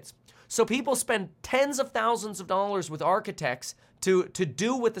guest units. So people spend tens of thousands of dollars with architects to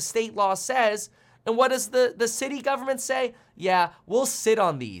do what the state law says. And what does the city government say? Yeah, we'll sit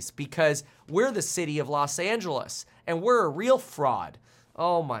on these because we're the city of Los Angeles and we're a real fraud.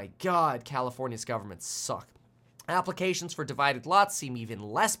 Oh my God, California's governments suck. Applications for divided lots seem even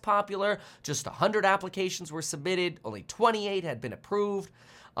less popular. Just 100 applications were submitted. Only 28 had been approved.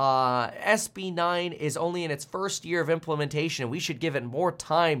 SB 9 is only in its first year of implementation. We should give it more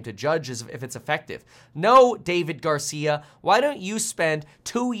time to judge if it's effective. No, David Garcia, why don't you spend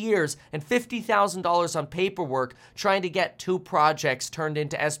 2 years and $50,000 on paperwork trying to get 2 projects turned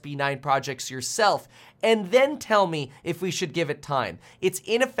into SB 9 projects yourself, and then tell me if we should give it time. It's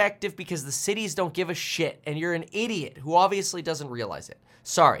ineffective because the cities don't give a shit, and you're an idiot who obviously doesn't realize it.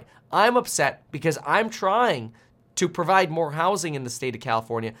 Sorry, I'm upset because I'm trying to provide more housing in the state of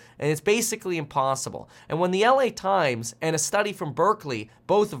California, and it's basically impossible. And when the LA Times and a study from Berkeley,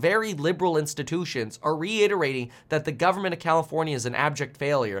 both very liberal institutions, are reiterating that the government of California is an abject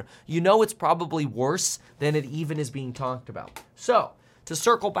failure, you know it's probably worse than it even is being talked about. So, to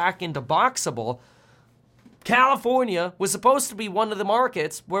circle back into Boxable, California was supposed to be one of the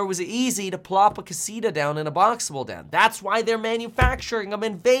markets where it was easy to plop a casita down and a Boxable down. That's why they're manufacturing them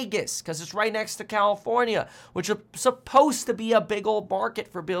in Vegas, because it's right next to California, which is supposed to be a big old market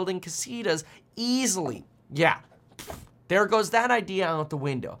for building casitas easily. Yeah, there goes that idea out the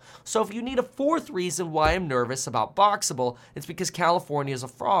window. So if you need a fourth reason why I'm nervous about Boxable, it's because California is a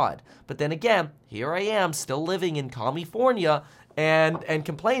fraud. But then again, here I am still living in California and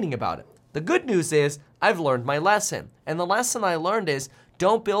complaining about it. The good news is I've learned my lesson. And the lesson I learned is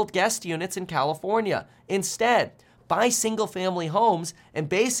don't build guest units in California. Instead, buy single-family homes and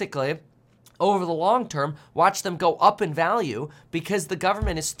basically, over the long term, watch them go up in value because the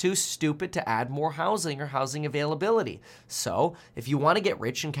government is too stupid to add more housing or housing availability. So, if you want to get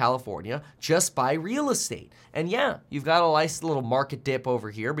rich in California, just buy real estate. And yeah, you've got a nice little market dip over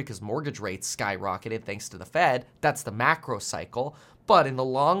here because mortgage rates skyrocketed thanks to the Fed. That's the macro cycle. But in the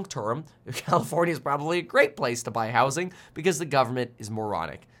long term, California is probably a great place to buy housing because the government is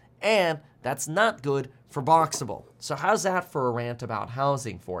moronic. And that's not good for Boxable. So how's that for a rant about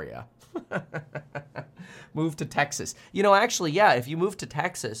housing for you? Move to Texas. You know, actually, yeah, if you move to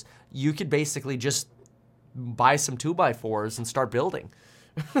Texas, you could basically just buy some 2x4s and start building.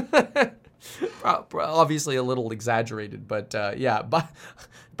 Obviously a little exaggerated, but yeah,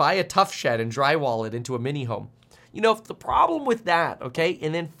 buy a tough shed and drywall it into a mini home. You know, the problem with that, okay,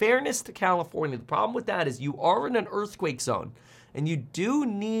 and in fairness to California, the problem with that is you are in an earthquake zone, and you do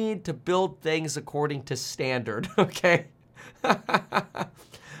need to build things according to standard, okay?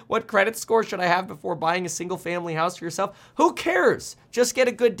 What credit score should I have before buying a single-family house for yourself? Who cares? Just get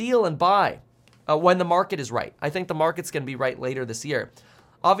a good deal and buy when the market is right. I think the market's going to be right later this year.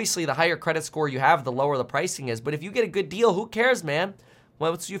 Obviously, the higher credit score you have, the lower the pricing is, but if you get a good deal, who cares, man?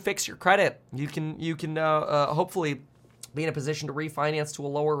 Once you fix your credit, you can hopefully be in a position to refinance to a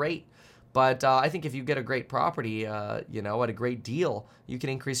lower rate. But I think if you get a great property, at a great deal, you can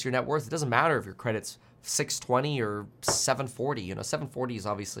increase your net worth. It doesn't matter if your credit's 620 or 740. 740 is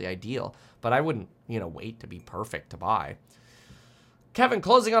obviously ideal, but I wouldn't, wait to be perfect to buy. Kevin,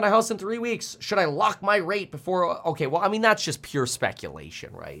 closing on a house in 3 weeks. Should I lock my rate before? Okay, well, that's just pure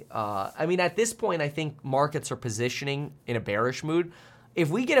speculation, right? At this point, I think markets are positioning in a bearish mood. If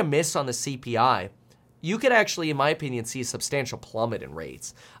we get a miss on the CPI, you could actually, in my opinion, see a substantial plummet in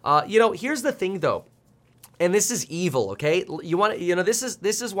rates. Here's the thing, though. And this is evil, okay?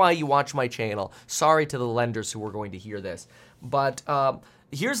 This is why you watch my channel. Sorry to the lenders who are going to hear this. But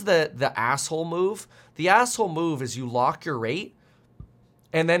here's the asshole move. The asshole move is you lock your rate,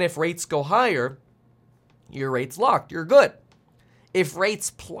 and then if rates go higher, your rate's locked. You're good. If rates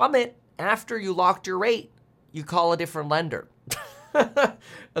plummet after you locked your rate, you call a different lender.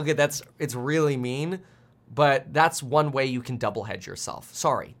 Okay, it's really mean, but that's one way you can double hedge yourself.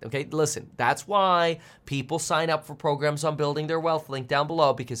 Sorry, okay? Listen, that's why people sign up for programs on Building Their Wealth, link down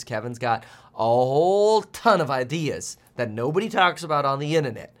below, because Kevin's got a whole ton of ideas that nobody talks about on the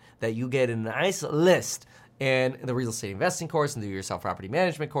internet that you get in a nice list in the real estate investing course and the yourself property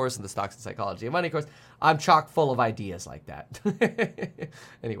management course and the stocks and psychology of money course. I'm chock full of ideas like that.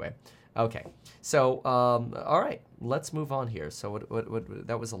 Anyway, okay. So, all right, let's move on here. So what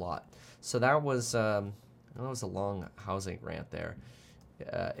that was a lot. So that was a long housing rant there.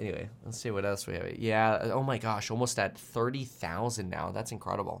 Anyway, let's see what else we have. Yeah, oh my gosh, almost at 30,000 now. That's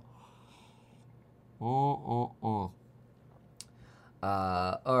incredible. All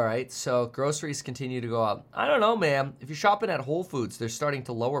right, so groceries continue to go up. I don't know, man. If you're shopping at Whole Foods, they're starting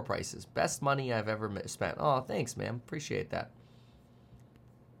to lower prices. Best money I've ever spent. Oh, thanks, man. Appreciate that.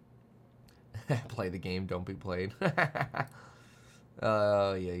 Play the game, don't be played.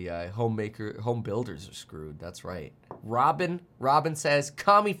 Yeah. Home builders are screwed. That's right. Robin says,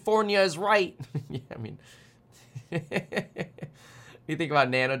 California is right. Yeah, you think about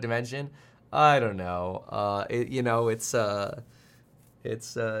Nano Dimension? I don't know.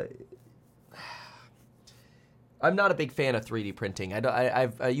 I'm not a big fan of 3D printing.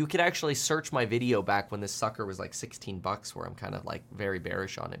 You could actually search my video back when this sucker was like $16, where I'm kind of like very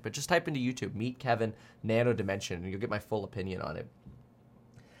bearish on it. But just type into YouTube, Meet Kevin Nano Dimension, and you'll get my full opinion on it.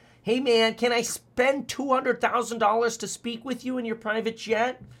 Hey man, can I spend $200,000 to speak with you in your private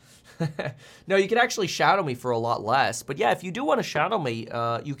jet? No, you can actually shadow me for a lot less. But yeah, if you do want to shadow me,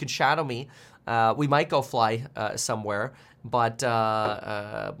 you can shadow me. We might go fly somewhere, but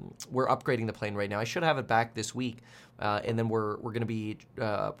we're upgrading the plane right now. I should have it back this week, and then we're going to be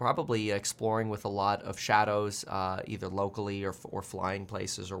probably exploring with a lot of shadows, either locally or flying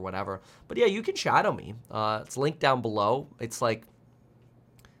places or whatever. But yeah, you can shadow me. It's linked down below. It's like,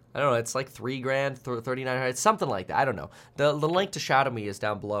 I don't know, it's like $3,000, $3,900, something like that. I don't know. The link to shadow me is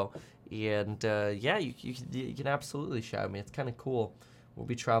down below, and yeah, you can absolutely shadow me. It's kind of cool. We'll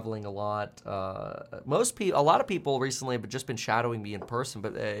be traveling a lot. A lot of people recently have just been shadowing me in person,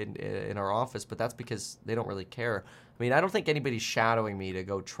 but in our office. But that's because they don't really care. I mean, I don't think anybody's shadowing me to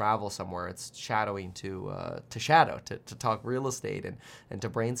go travel somewhere. It's shadowing to shadow, to talk real estate and to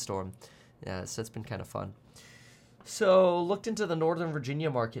brainstorm. Yeah, so it's been kind of fun. So, looked into the Northern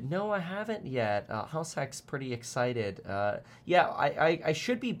Virginia market. No, I haven't yet. House Hack's pretty excited. Yeah, I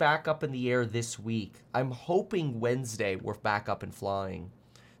should be back up in the air this week. I'm hoping Wednesday we're back up and flying.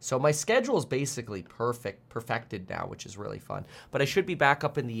 So my schedule is basically perfected now, which is really fun. But I should be back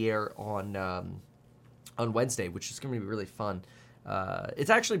up in the air on Wednesday, which is going to be really fun.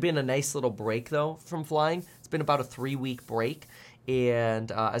 It's actually been a nice little break, though, from flying. It's been about a 3-week break.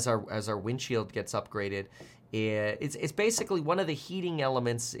 And as our windshield gets upgraded, it's basically one of the heating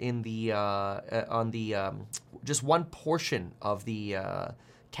elements in the just one portion of the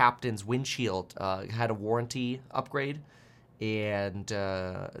captain's windshield had a warranty upgrade, and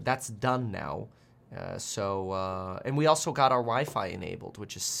that's done now. And we also got our Wi-Fi enabled,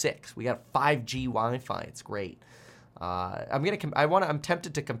 which is 6. We got 5G Wi-Fi. It's great. I'm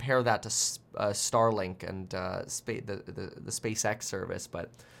tempted to compare that to Starlink and the SpaceX service, but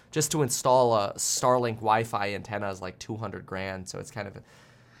just to install a Starlink Wi-Fi antenna is like $200,000, so it's kind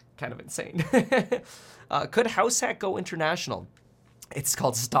of insane. Could House Hack go international? It's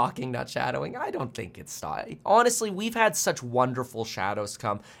called stalking, not shadowing. I don't think it's stalking. Honestly, we've had such wonderful shadows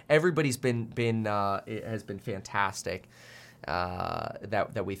come. Everybody's it has been fantastic.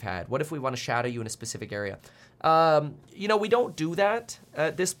 That we've had. What if we want to shadow you in a specific area? We don't do that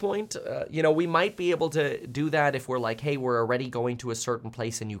at this point. We might be able to do that if we're like, hey, we're already going to a certain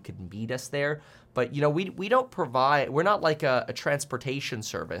place and you can meet us there. But, we don't provide, we're not like a transportation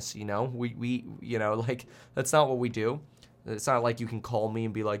service, we that's not what we do. It's not like you can call me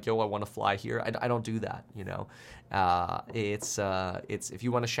and be like, yo, I want to fly here. I don't do that, you know. It's if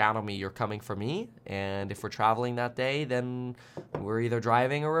you want to shadow me, you're coming for me. And if we're traveling that day, then we're either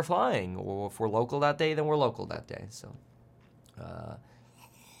driving or we're flying. Or if we're local that day, then we're local that day. So,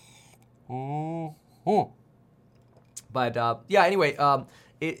 but yeah, anyway,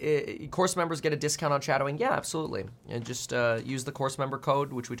 course members get a discount on shadowing. Yeah, absolutely. And just use the course member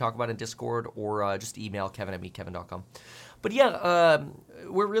code, which we talk about in Discord, or just email kevin@meetkevin.com. But yeah,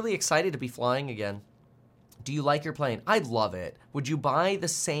 we're really excited to be flying again. Do you like your plane? I love it. Would you buy the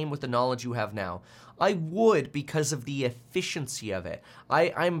same with the knowledge you have now? I would, because of the efficiency of it.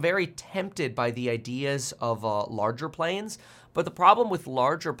 I'm very tempted by the ideas of larger planes, but the problem with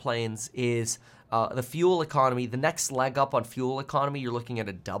larger planes is the fuel economy. The next leg up on fuel economy, you're looking at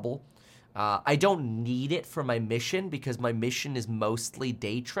a double. I don't need it for my mission because my mission is mostly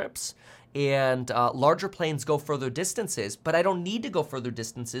day trips. And larger planes go further distances, but I don't need to go further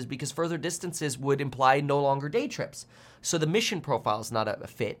distances because further distances would imply no longer day trips. So the mission profile is not a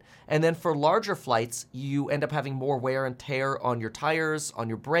fit. And then for larger flights, you end up having more wear and tear on your tires, on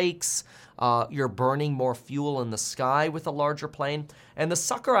your brakes. You're burning more fuel in the sky with a larger plane. And the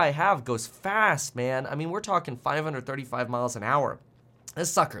sucker I have goes fast, man. I mean, we're talking 535 miles an hour.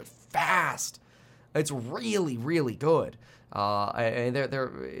 This sucker is fast. It's really, really good. And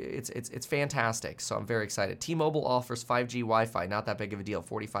it's fantastic. So I'm very excited. T-Mobile offers 5G Wi-Fi. Not that big of a deal.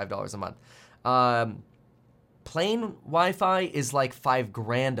 $45 a month. Plain Wi-Fi is like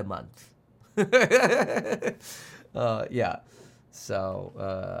 $5,000 a month. Yeah.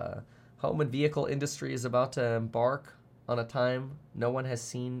 So home and vehicle industry is about to embark on a time no one has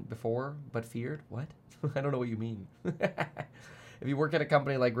seen before but feared. What? I don't know what you mean. If you work at a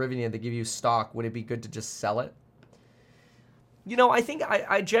company like Rivian and they give you stock, would it be good to just sell it? You know, I think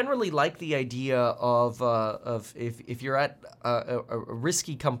I generally like the idea of if you're at a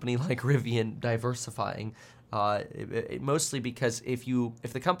risky company like Rivian diversifying, mostly because if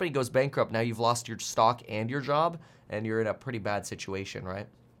the company goes bankrupt, now you've lost your stock and your job, and you're in a pretty bad situation, right?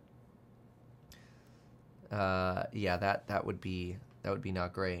 Yeah, that would be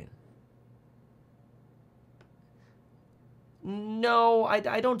not great. No,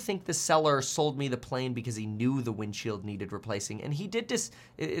 I don't think the seller sold me the plane because he knew the windshield needed replacing, and he disclosed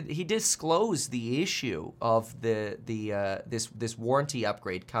the issue of this warranty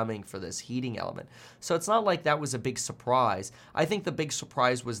upgrade coming for this heating element. So it's not like that was a big surprise. I think the big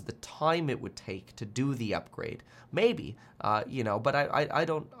surprise was the time it would take to do the upgrade. Maybe, but I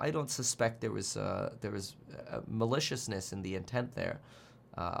don't suspect there was maliciousness in the intent there.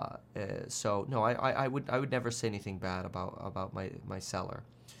 So no, I would never say anything bad about my seller.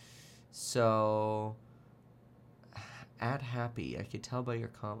 So at happy, I could tell by your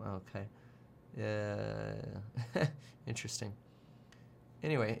comment. Okay, interesting.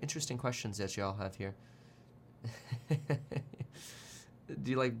 Anyway, interesting questions that y'all have here.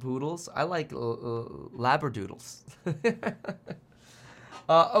 Do you like poodles? I like labradoodles.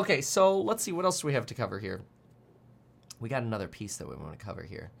 Okay, so let's see what else do we have to cover here. We got another piece that we want to cover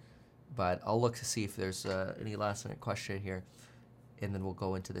here, but I'll look to see if there's any last minute question here, and then we'll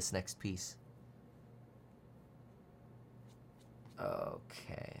go into this next piece.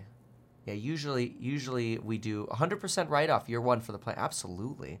 Okay. Yeah, usually we do 100% write-off year one for the plane.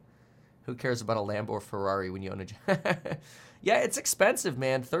 Absolutely. Who cares about a Lambo or Ferrari when you own a... Yeah, it's expensive,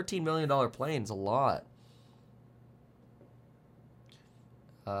 man. $13 million plane's a lot.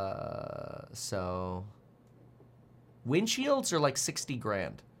 So... windshields are like 60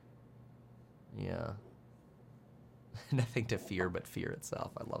 grand. Yeah. Nothing to fear but fear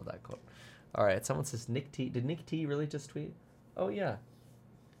itself. I love that quote. All right, someone says Nick T. Did Nick T really just tweet? Oh, yeah.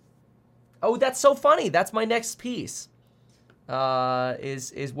 Oh, that's so funny. That's my next piece.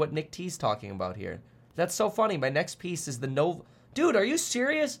 Is what Nick T's talking about here. That's so funny. My next piece is the Nova. Dude, are you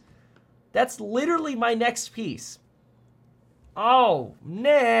serious? That's literally my next piece. Oh,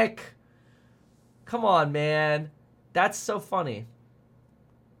 Nick. Come on, man. That's so funny.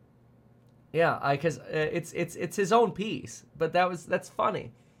 Yeah, because it's his own piece, but that's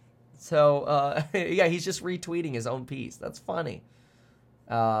funny. So yeah, he's just retweeting his own piece. That's funny.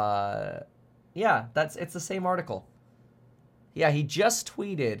 Yeah, it's the same article. Yeah, he just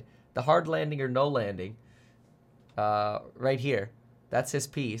tweeted the hard landing or no landing. Right here, that's his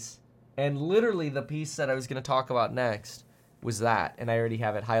piece, and literally the piece that I was going to talk about next was that, and I already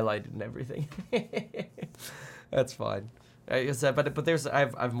have it highlighted and everything. That's fine. But there's I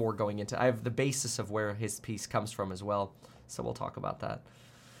have more going into. I have the basis of where his piece comes from as well, so we'll talk about that.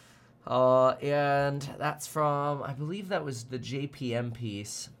 And that's from, I believe that was the JPM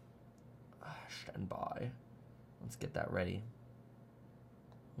piece. Stand by. Let's get that ready.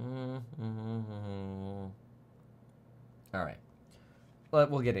 All right.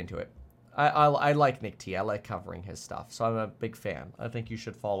 We'll get into it. I like Nick T. I like covering his stuff, so I'm a big fan. I think you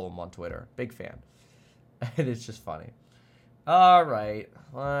should follow him on Twitter. Big fan. And it's just funny. All right.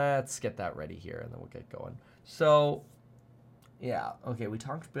 Let's get that ready here, and then we'll get going. So, yeah. Okay, we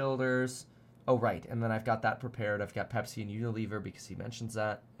talked builders. Oh, right. And then I've got that prepared. I've got Pepsi and Unilever because he mentions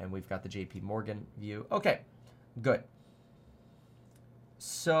that. And we've got the JP Morgan view. Okay, good.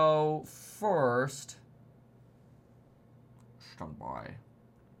 So, first, stand by.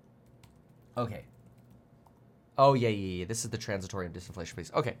 Okay. Oh, yeah. This is the transitory and disinflation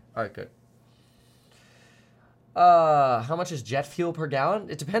piece. Okay. All right, good. How much is jet fuel per gallon?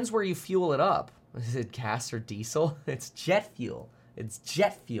 It depends where you fuel it up. Is it gas or diesel? It's jet fuel. It's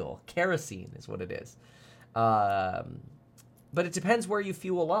jet fuel. Kerosene is what it is. But it depends where you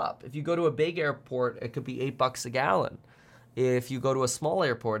fuel up. If you go to a big airport, it could be $8 a gallon. If you go to a small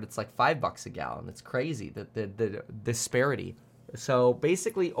airport, it's like $5 a gallon. It's crazy, the disparity. So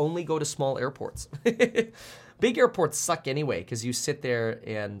basically only go to small airports. Big airports suck anyway because you sit there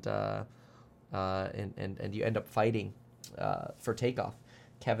and you end up fighting for takeoff.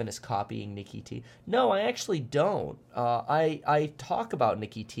 Kevin is copying Nikki T. No, I actually don't. I talk about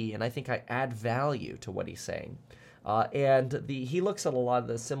Nikki T, and I think I add value to what he's saying. And he looks at a lot of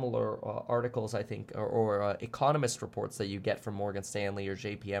the similar articles, I think, or economist reports that you get from Morgan Stanley or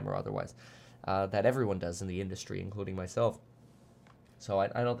JPM or otherwise, that everyone does in the industry, including myself. So I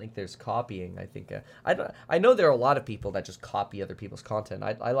don't think there's copying. I think I know there are a lot of people that just copy other people's content.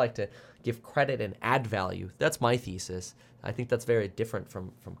 I like to give credit and add value. That's my thesis. I think that's very different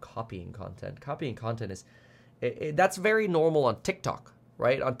from copying content. Copying content is that's very normal on TikTok,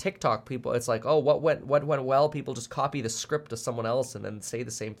 right? On TikTok, people, it's like, oh, what went well? People just copy the script of someone else and then say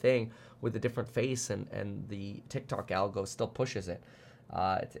the same thing with a different face, and the TikTok algo still pushes it.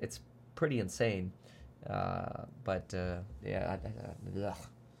 It's pretty insane. But yeah.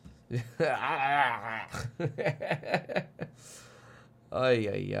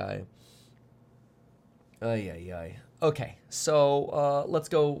 Ay. Okay, so let's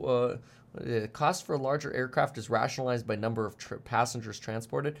go. Cost for a larger aircraft is rationalized by number of passengers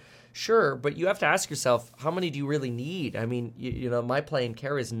transported. Sure, but you have to ask yourself, how many do you really need? I mean, you know, my plane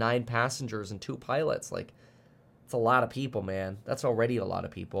carries 9 passengers and 2 pilots. Like, it's a lot of people, man. That's already a lot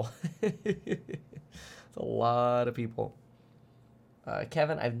of people. It's a lot of people.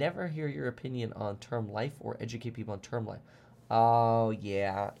 Kevin, I've never hear your opinion on term life or educate people on term life. Oh,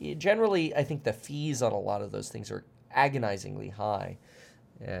 yeah. Generally, I think the fees on a lot of those things are agonizingly high.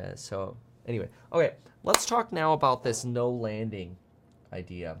 So, anyway. Okay, let's talk now about this no landing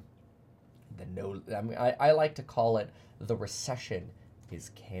idea. I like to call it the recession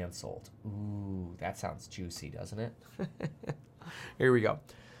is canceled. Ooh, that sounds juicy, doesn't it? Here we go.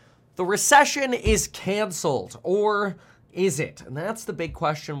 The recession is canceled, or is it? And that's the big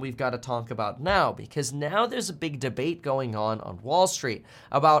question we've got to talk about now, because now there's a big debate going on Wall Street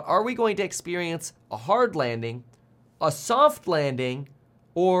about, are we going to experience a hard landing, a soft landing,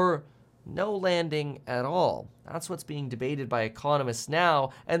 or no landing at all? That's what's being debated by economists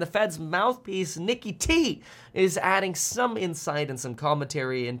now, and the Fed's mouthpiece, Nikki T, is adding some insight and some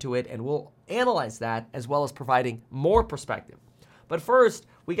commentary into it, and we'll analyze that as well as providing more perspective. But first,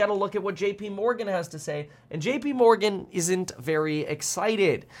 we got to look at what JP Morgan has to say, and JP Morgan isn't very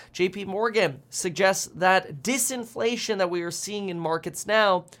excited. JP Morgan suggests that disinflation that we are seeing in markets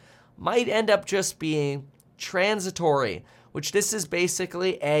now might end up just being transitory, which this is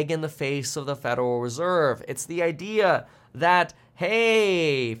basically egg in the face of the Federal Reserve. It's the idea that,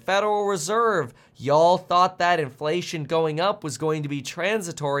 hey, Federal Reserve, y'all thought that inflation going up was going to be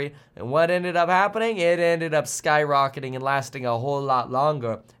transitory, and what ended up happening? It ended up skyrocketing and lasting a whole lot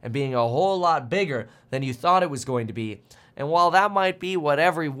longer and being a whole lot bigger than you thought it was going to be. And while that might be what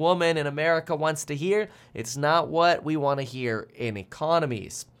every woman in America wants to hear, it's not what we want to hear in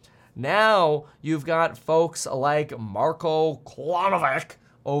economies. Now you've got folks like Marko Klonovic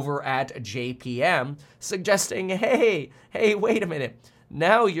over at JPM suggesting, hey, wait a minute.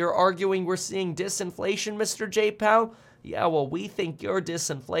 Now you're arguing we're seeing disinflation, Mr. J. Powell? Yeah, well, we think your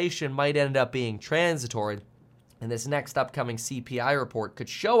disinflation might end up being transitory. And this next upcoming CPI report could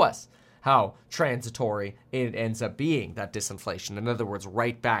show us how transitory it ends up being, that disinflation. In other words,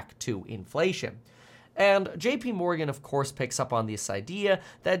 right back to inflation. And JP Morgan, of course, picks up on this idea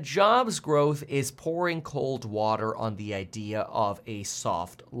that jobs growth is pouring cold water on the idea of a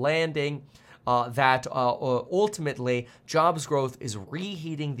soft landing, that ultimately jobs growth is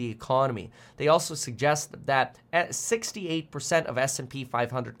reheating the economy. They also suggest that 68% of S&P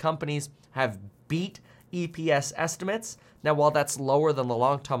 500 companies have beat EPS estimates. Now, while that's lower than the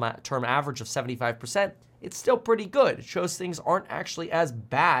long-term average of 75%, it's still pretty good. It shows things aren't actually as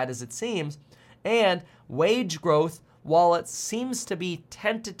bad as it seems. And wage growth, while it seems to be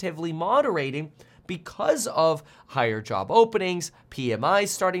tentatively moderating because of higher job openings, PMI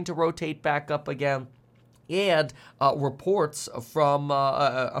starting to rotate back up again, and reports from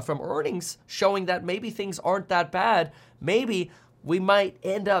earnings showing that maybe things aren't that bad, maybe we might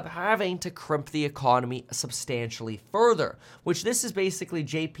end up having to crimp the economy substantially further, which this is basically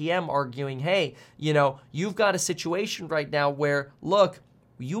JPM arguing, hey, you've got a situation right now where, look,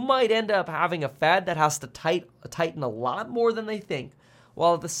 you might end up having a Fed that has to tighten a lot more than they think,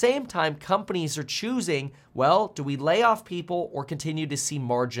 while at the same time, companies are choosing, well, do we lay off people or continue to see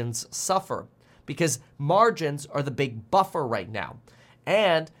margins suffer? Because margins are the big buffer right now.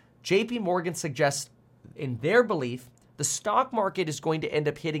 And JP Morgan suggests, in their belief, the stock market is going to end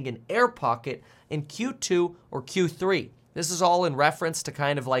up hitting an air pocket in Q2 or Q3. This is all in reference to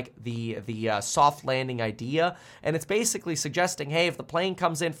kind of like the soft landing idea. And it's basically suggesting, hey, if the plane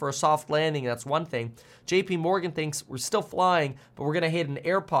comes in for a soft landing, that's one thing. JP Morgan thinks we're still flying, but we're going to hit an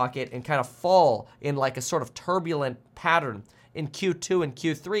air pocket and kind of fall in like a sort of turbulent pattern in Q2 and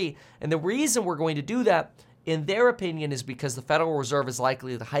Q3. And the reason we're going to do that, in their opinion, is because the Federal Reserve is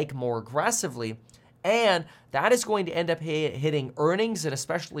likely to hike more aggressively. And that is going to end up hitting earnings and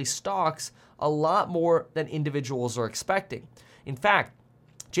especially stocks a lot more than individuals are expecting. In fact,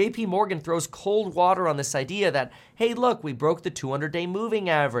 JP Morgan throws cold water on this idea that, hey, look, we broke the 200-day moving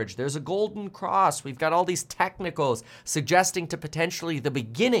average. There's a golden cross. We've got all these technicals suggesting to potentially the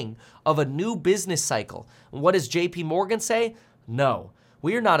beginning of a new business cycle. And what does JP Morgan say? No.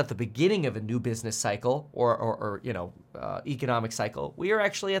 We are not at the beginning of a new business cycle or economic cycle. We are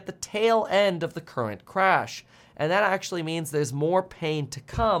actually at the tail end of the current crash. And that actually means there's more pain to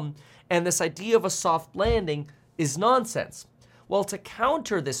come. And this idea of a soft landing is nonsense. Well, to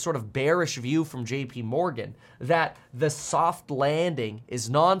counter this sort of bearish view from JP Morgan that the soft landing is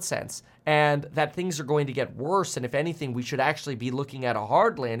nonsense and that things are going to get worse, and if anything, we should actually be looking at a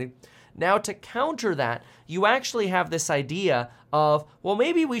hard landing. Now, to counter that, you actually have this idea of, well,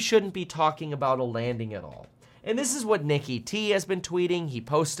 maybe we shouldn't be talking about a landing at all. And this is what Nicky T has been tweeting. He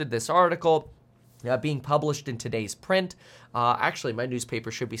posted this article being published in today's print. Actually, my newspaper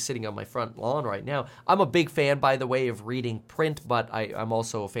should be sitting on my front lawn right now. I'm a big fan, by the way, of reading print, but I'm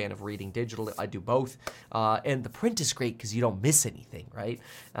also a fan of reading digital. I do both. And the print is great because you don't miss anything, right?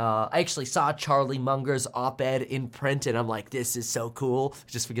 I actually saw Charlie Munger's op-ed in print, and I'm like, this is so cool,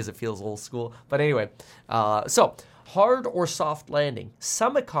 just because it feels old school. But anyway, so hard or soft landing?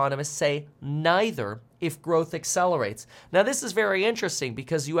 Some economists say neither if growth accelerates. Now, this is very interesting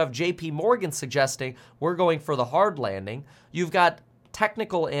because you have JP Morgan suggesting we're going for the hard landing. You've got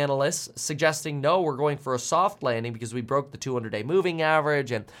technical analysts suggesting, no, we're going for a soft landing because we broke the 200-day moving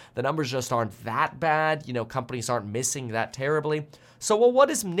average and the numbers just aren't that bad. Companies aren't missing that terribly. So, well, what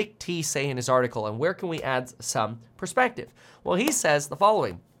does Nick T say in his article, and where can we add some perspective? Well, he says the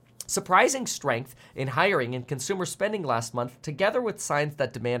following. Surprising strength in hiring and consumer spending last month, together with signs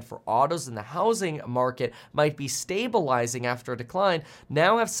that demand for autos in the housing market might be stabilizing after a decline,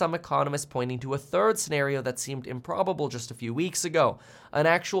 now have some economists pointing to a third scenario that seemed improbable just a few weeks ago, an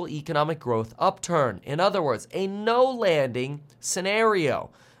actual economic growth upturn. In other words, a no-landing scenario.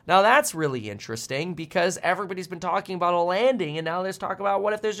 Now, that's really interesting because everybody's been talking about a landing, and now there's talk about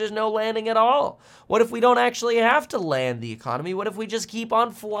what if there's just no landing at all? What if we don't actually have to land the economy? What if we just keep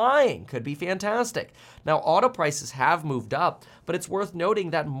on flying? Could be fantastic. Now, auto prices have moved up, but it's worth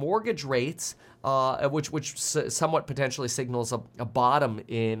noting that mortgage rates, which somewhat potentially signals a bottom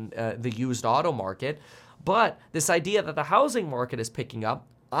in the used auto market, but this idea that the housing market is picking up,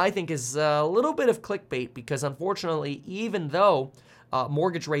 I think is a little bit of clickbait because unfortunately, even though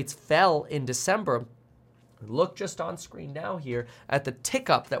mortgage rates fell in December, look just on screen now here at the tick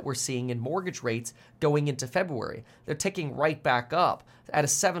up that we're seeing in mortgage rates going into February. They're ticking right back up. At a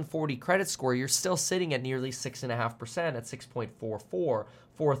 740 credit score, you're still sitting at nearly 6.5% at 6.44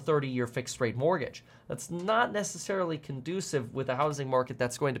 for a 30-year fixed rate mortgage. That's not necessarily conducive with a housing market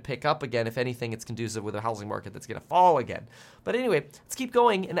that's going to pick up again. If anything, it's conducive with a housing market that's going to fall again. But anyway, let's keep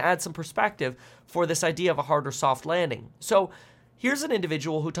going and add some perspective for this idea of a hard or soft landing. So here's an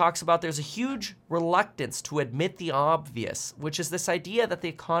individual who talks about there's a huge reluctance to admit the obvious, which is this idea that the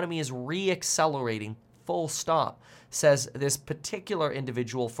economy is re-accelerating full stop, says this particular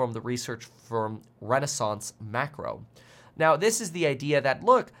individual from the research firm Renaissance Macro. Now, this is the idea that,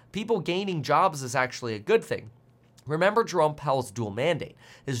 look, people gaining jobs is actually a good thing. Remember Jerome Powell's dual mandate.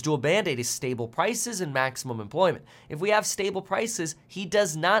 His dual mandate is stable prices and maximum employment. If we have stable prices, he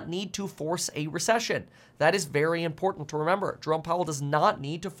does not need to force a recession. That is very important to remember. Jerome Powell does not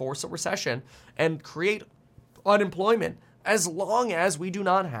need to force a recession and create unemployment as long as we do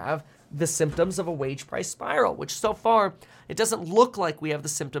not have the symptoms of a wage price spiral, which so far, it doesn't look like we have the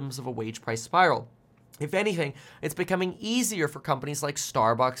symptoms of a wage price spiral. If anything, it's becoming easier for companies like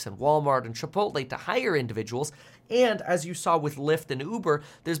Starbucks and Walmart and Chipotle to hire individuals. And as you saw with Lyft and Uber,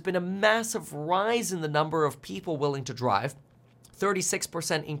 there's been a massive rise in the number of people willing to drive.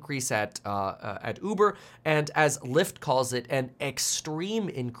 36% increase at Uber, and as Lyft calls it, an extreme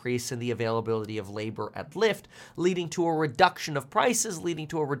increase in the availability of labor at Lyft, leading to a reduction of prices, leading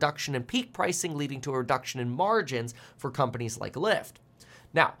to a reduction in peak pricing, leading to a reduction in margins for companies like Lyft.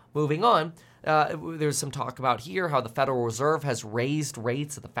 Now, moving on, there's some talk about here how the Federal Reserve has raised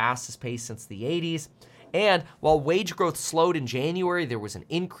rates at the fastest pace since the 80s. And while wage growth slowed in January, there was an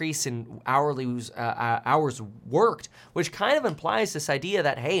increase in hours worked, which kind of implies this idea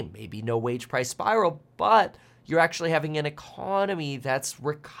that, hey, maybe no wage price spiral, but you're actually having an economy that's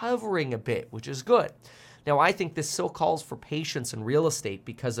recovering a bit, which is good. Now, I think this still calls for patience in real estate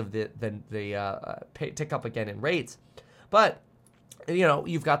because of the tick up again in rates. But,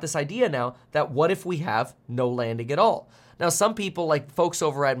 you've got this idea now that what if we have no landing at all? Now, some people, like folks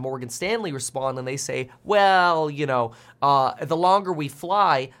over at Morgan Stanley, respond and they say, well, the longer we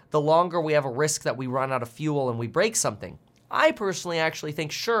fly, the longer we have a risk that we run out of fuel and we break something. I personally actually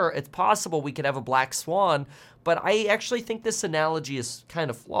think, sure, it's possible we could have a black swan, but I actually think this analogy is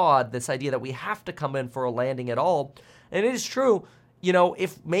kind of flawed, this idea that we have to come in for a landing at all. And it is true.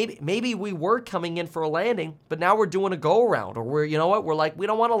 If maybe we were coming in for a landing, but now we're doing a go around, or we're like, we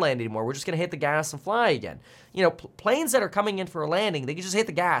don't want to land anymore. We're just going to hit the gas and fly again. Planes that are coming in for a landing, they can just hit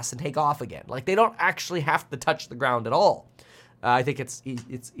the gas and take off again. Like, they don't actually have to touch the ground at all. I think it's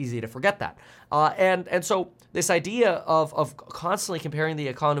easy to forget that. And so this idea of constantly comparing the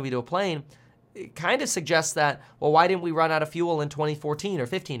economy to a plane, it kind of suggests that, well, why didn't we run out of fuel in 2014 or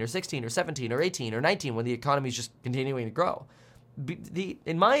 15 or 16 or 17 or 18 or 19 when the economy is just continuing to grow?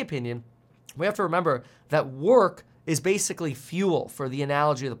 In my opinion, we have to remember that work is basically fuel for the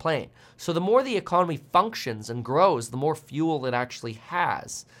analogy of the plane. So the more the economy functions and grows, the more fuel it actually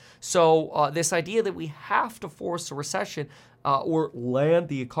has. So this idea that we have to force a recession or land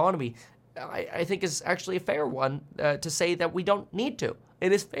the economy, I think is actually a fair one to say that we don't need to.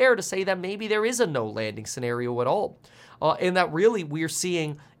 It is fair to say that maybe there is a no landing scenario at all. And that really we're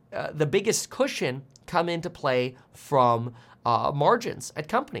seeing the biggest cushion come into play from margins at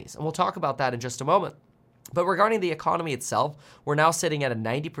companies. And we'll talk about that in just a moment. But regarding the economy itself, we're now sitting at a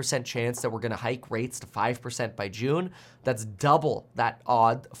 90% chance that we're going to hike rates to 5% by June. That's double that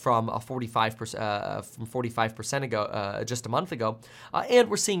odd from 45% ago, just a month ago. And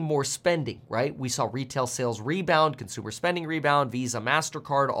we're seeing more spending, right? We saw retail sales rebound, consumer spending rebound, Visa,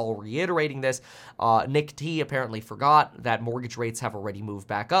 MasterCard all reiterating this. Nick T apparently forgot that mortgage rates have already moved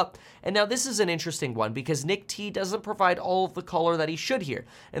back up. And now this is an interesting one because Nick T doesn't provide all of the color that he should here.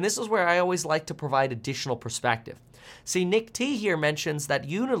 And this is where I always like to provide additional perspective. See, Nick T here mentions that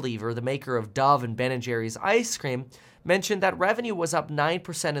Unilever, the maker of Dove and Ben & Jerry's ice cream, mentioned that revenue was up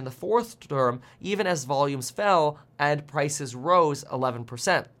 9% in the fourth term, even as volumes fell and prices rose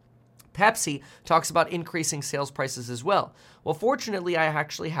 11%. Pepsi talks about increasing sales prices as well. Well, fortunately, I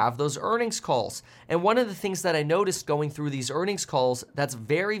actually have those earnings calls. And one of the things that I noticed going through these earnings calls that's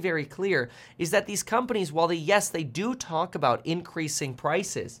very, very clear is that these companies, while they do talk about increasing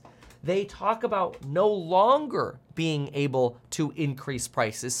prices, they talk about no longer being able to increase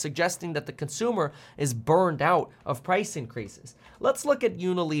prices, suggesting that the consumer is burned out of price increases. Let's look at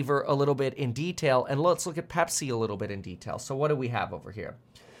Unilever a little bit in detail, and let's look at Pepsi a little bit in detail. So what do we have over here?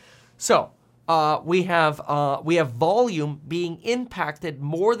 So we have volume being impacted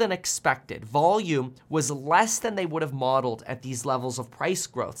more than expected. Volume was less than they would have modeled at these levels of price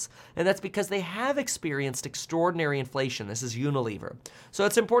growths, and that's because they have experienced extraordinary inflation. This is Unilever. So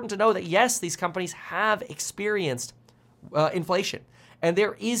it's important to know that, yes, these companies have experienced inflation, and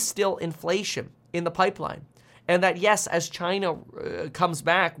there is still inflation in the pipeline. And that, yes, as China comes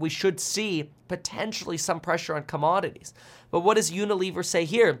back, we should see potentially some pressure on commodities. But what does Unilever say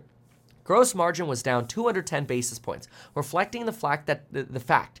here? Gross margin was down 210 basis points, reflecting the fact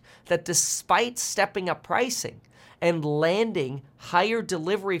that despite stepping up pricing and landing higher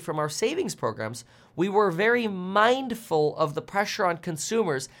delivery from our savings programs, we were very mindful of the pressure on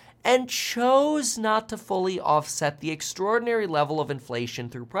consumers and chose not to fully offset the extraordinary level of inflation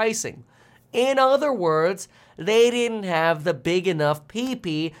through pricing. In other words, they didn't have the big enough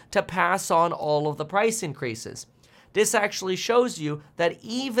PP to pass on all of the price increases. This actually shows you that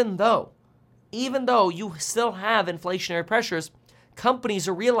even though you still have inflationary pressures, companies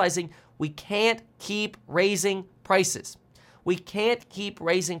are realizing we can't keep raising prices. We can't keep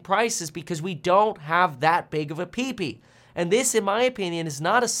raising prices because we don't have that big of a PP. And this, in my opinion, is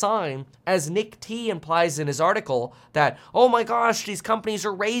not a sign, as Nick T implies in his article, that, oh my gosh, these companies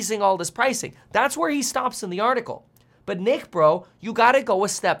are raising all this pricing. That's where he stops in the article. But Nick, bro, you got to go a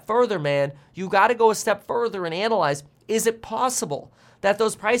step further, man. You got to go a step further and analyze, is it possible that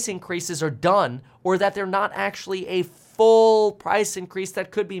those price increases are done or that they're not actually a full price increase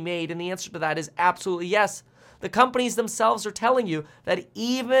that could be made? And the answer to that is absolutely yes. The companies themselves are telling you that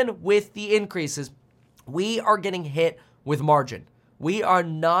even with the increases, we are getting hit with margin. We are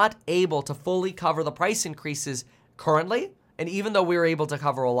not able to fully cover the price increases currently, and even though we're able to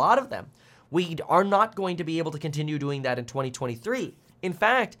cover a lot of them, we are not going to be able to continue doing that in 2023. In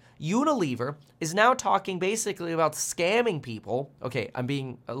fact, Unilever is now talking basically about scamming people. Okay, I'm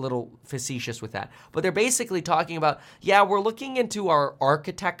being a little facetious with that, but they're basically talking about, yeah, we're looking into our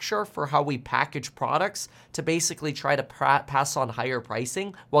architecture for how we package products to basically try to pass on higher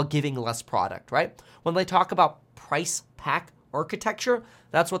pricing while giving less product, right? When they talk about price pack architecture,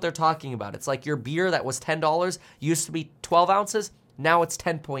 that's what they're talking about. It's like your beer that was $10 used to be 12 ounces, now it's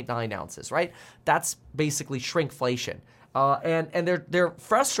 10.9 ounces, right? That's basically shrinkflation. And they're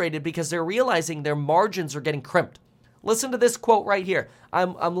frustrated because they're realizing their margins are getting crimped. Listen to this quote right here.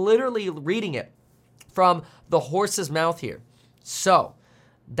 I'm literally reading it from the horse's mouth here. So,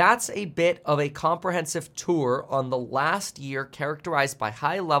 that's a bit of a comprehensive tour on the last year characterized by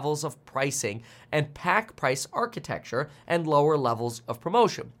high levels of pricing and pack price architecture and lower levels of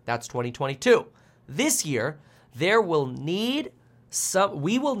promotion. That's 2022. This year, we will need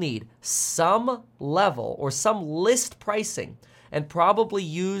some level or some list pricing and probably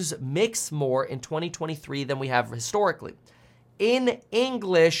use mix more in 2023 than we have historically. In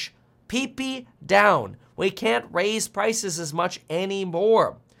English, PP down. We can't raise prices as much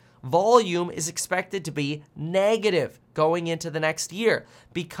anymore. Volume is expected to be negative going into the next year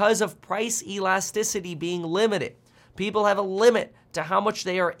because of price elasticity being limited. People have a limit to how much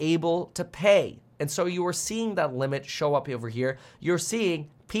they are able to pay. And so you are seeing that limit show up over here. You're seeing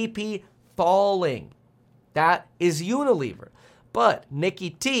PP falling. That is Unilever. But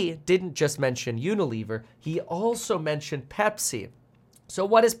Nicky T didn't just mention Unilever. He also mentioned Pepsi. So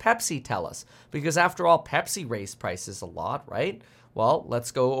what does Pepsi tell us? Because after all, Pepsi raised prices a lot, right? Well,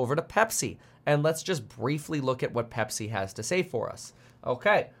 let's go over to Pepsi and let's just briefly look at what Pepsi has to say for us.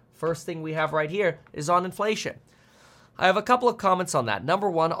 Okay, first thing we have right here is on inflation. I have a couple of comments on that. Number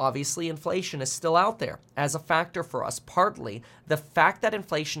one, obviously inflation is still out there as a factor for us. Partly the fact that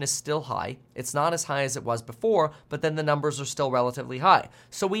inflation is still high. It's not as high as it was before, but then the numbers are still relatively high.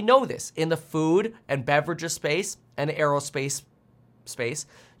 So we know this in the food and beverages space and aerospace space,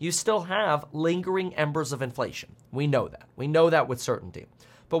 you still have lingering embers of inflation. We know that. We know that with certainty.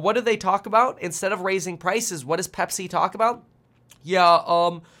 But what do they talk about? Instead of raising prices, what does Pepsi talk about?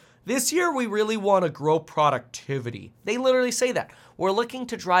 This year we really want to grow productivity. They literally say that. We're looking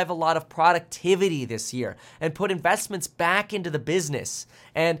to drive a lot of productivity this year and put investments back into the business.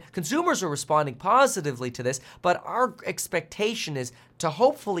 And consumers are responding positively to this, but our expectation is to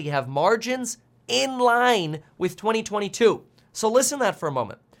hopefully have margins in line with 2022. So listen to that for a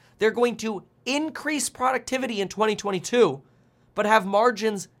moment. They're going to increase productivity in 2022, but have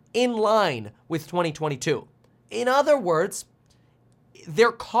margins in line with 2022. In other words,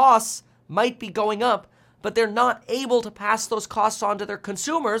 their costs might be going up, but they're not able to pass those costs on to their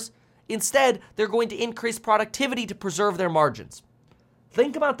consumers. Instead, they're going to increase productivity to preserve their margins.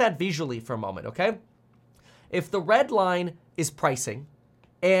 Think about that visually for a moment, okay? If the red line is pricing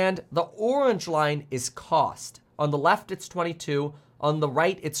and the orange line is cost, on the left, it's 22. On the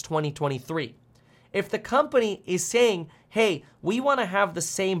right, it's 2023. If the company is saying, hey, we want to have the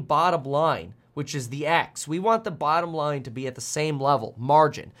same bottom line, which is the X. We want the bottom line to be at the same level,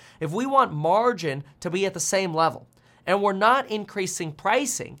 margin. If we want margin to be at the same level, and we're not increasing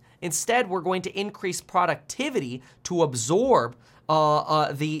pricing, instead we're going to increase productivity to absorb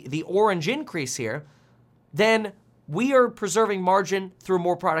the orange increase here, then we are preserving margin through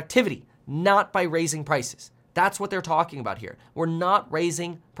more productivity, not by raising prices. That's what they're talking about here. We're not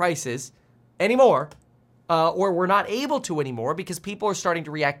raising prices anymore, or we're not able to anymore because people are starting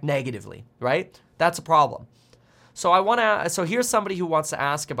to react negatively, right? That's a problem. So here's somebody who wants to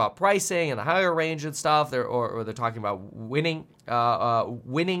ask about pricing and the higher range and stuff. They're talking about winning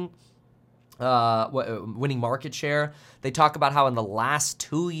winning market share. They talk about how in the last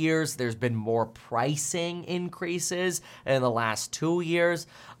 2 years there's been more pricing increases in the last 2 years.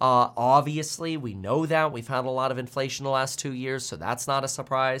 Obviously, we know that. We've had a lot of inflation the last 2 years, so that's not a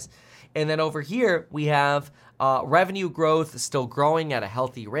surprise. And then over here, we have revenue growth still growing at a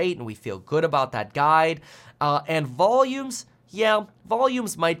healthy rate, and we feel good about that guide. And volumes,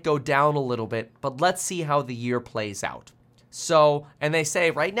 volumes might go down a little bit, but let's see how the year plays out. So, and they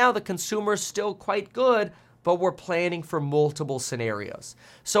say right now the consumer's still quite good, but we're planning for multiple scenarios.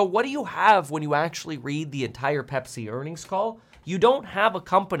 So what do you have when you actually read the entire Pepsi earnings call? You don't have a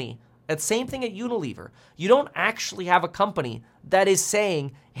company, and same thing at Unilever. You don't actually have a company that is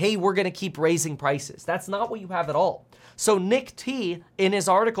saying, hey, we're going to keep raising prices. That's not what you have at all. So Nick T in his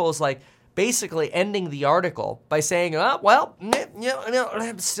article is like basically ending the article by saying,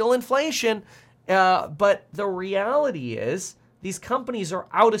 still inflation. But the reality is these companies are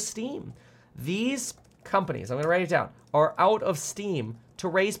out of steam. These companies, I'm going to write it down, are out of steam to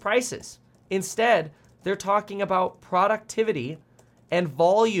raise prices. Instead, they're talking about productivity and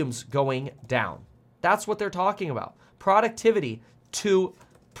volumes going down. That's what they're talking about. Productivity to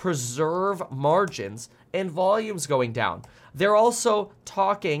preserve margins and volumes going down. They're also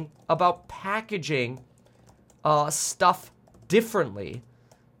talking about packaging stuff differently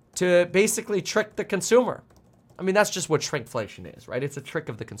to basically trick the consumer. I mean, that's just what shrinkflation is, right? It's a trick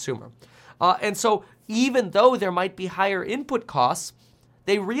of the consumer. And so even though there might be higher input costs,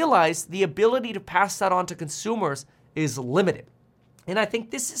 they realize the ability to pass that on to consumers is limited. And I think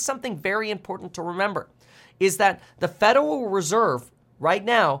this is something very important to remember, is that the Federal Reserve right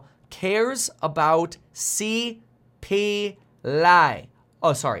now cares about CPI.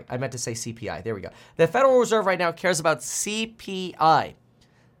 Oh, sorry, I meant to say CPI. There we go. The Federal Reserve right now cares about CPI.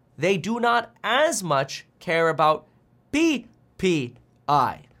 They do not as much care about PPI.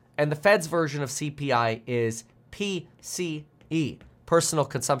 And the Fed's version of CPI is PCE, personal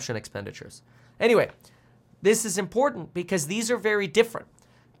consumption expenditures. Anyway, this is important because these are very different.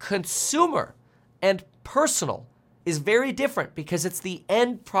 Consumer and personal is very different because it's the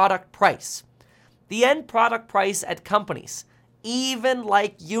end product price. The end product price at companies, even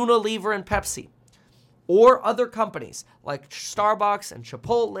like Unilever and Pepsi, or other companies like Starbucks and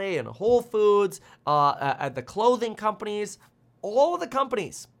Chipotle and Whole Foods, at the clothing companies, all of the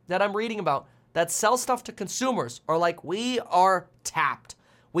companies that I'm reading about that sell stuff to consumers are like, we are tapped.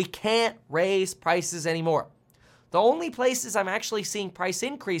 We can't raise prices anymore. The only places I'm actually seeing price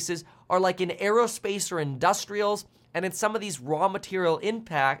increases are like in aerospace or industrials and in some of these raw material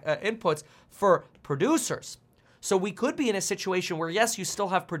inputs for producers. So we could be in a situation where, yes, you still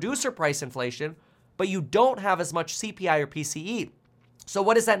have producer price inflation, but you don't have as much CPI or PCE. So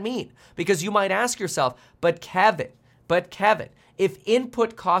what does that mean? Because you might ask yourself, but Kevin, if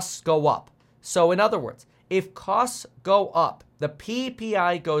input costs go up, so in other words, if costs go up, the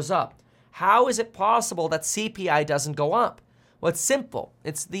PPI goes up, how is it possible that CPI doesn't go up? Well, it's simple.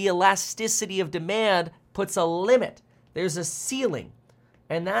 It's the elasticity of demand puts a limit. There's a ceiling,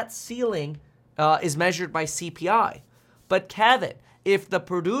 and that ceiling is measured by CPI. But Kevin, if the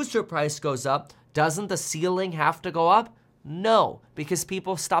producer price goes up, doesn't the ceiling have to go up? No, because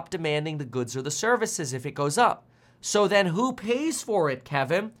people stop demanding the goods or the services if it goes up. So then who pays for it,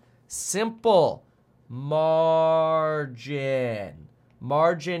 Kevin? Simple. Margin.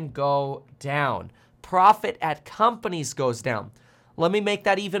 Margin go down. Profit at companies goes down. Let me make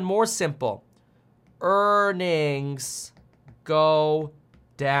that even more simple. Earnings go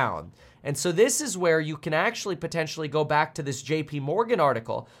down. And so this is where you can actually potentially go back to this JP Morgan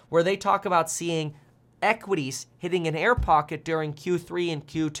article where they talk about seeing equities hitting an air pocket during Q3 and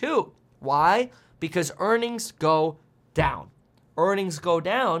Q2. Why? Because earnings go down. Earnings go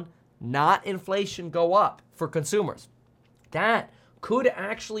down, not inflation go up for consumers. That could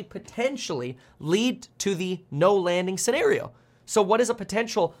actually potentially lead to the no landing scenario. So what does a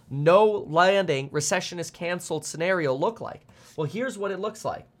potential no landing, recession is canceled scenario look like? Well, here's what it looks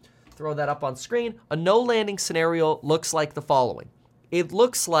like. Throw that up on screen. A no landing scenario looks like the following. It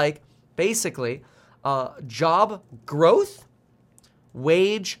looks like basically job growth,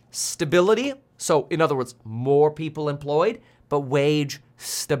 wage stability. So in other words, more people employed, but wage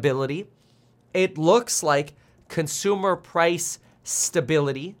stability. It looks like consumer price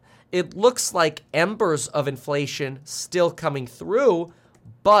stability. It looks like embers of inflation still coming through,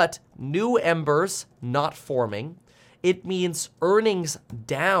 but new embers not forming. It means earnings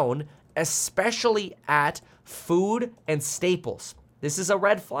down, especially at food and staples. This is a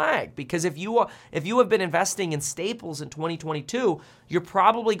red flag because if you have been investing in staples in 2022, you're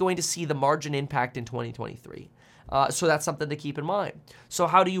probably going to see the margin impact in 2023. So that's something to keep in mind. So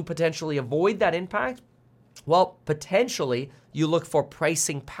how do you potentially avoid that impact? Well, potentially you look for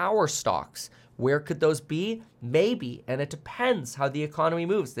pricing power stocks. Where could those be? Maybe, and it depends how the economy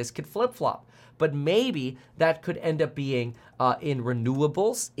moves. This could flip-flop, but maybe that could end up being in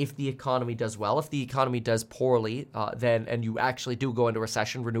renewables if the economy does well. If the economy does poorly, and you actually do go into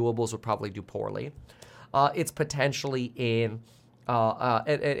recession, renewables would probably do poorly. It's potentially in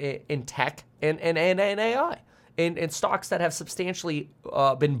tech and AI. In stocks that have substantially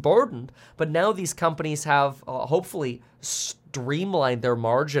been burdened, but now these companies have hopefully streamlined their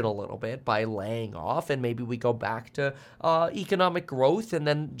margin a little bit by laying off, and maybe we go back to economic growth, and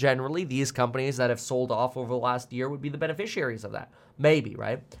then generally these companies that have sold off over the last year would be the beneficiaries of that. Maybe,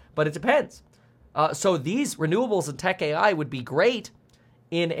 right? But it depends. So these renewables and tech AI would be great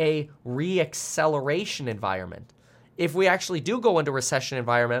in a re-acceleration environment. If we actually do go into recession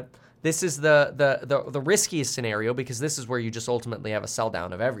environment, this is the riskiest scenario, because this is where you just ultimately have a sell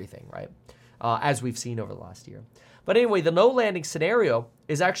down of everything, right? As we've seen over the last year. But anyway, the no landing scenario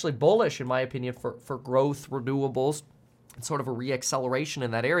is actually bullish, in my opinion, for growth, renewables, and sort of a re-acceleration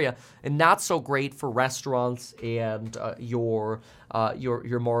in that area, and not so great for restaurants and your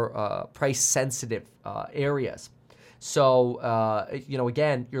more price sensitive areas. So,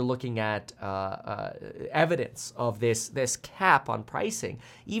 again, you're looking at evidence of this cap on pricing,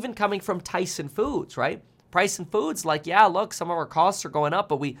 even coming from Tyson Foods, right? Tyson Foods, like, yeah, look, some of our costs are going up,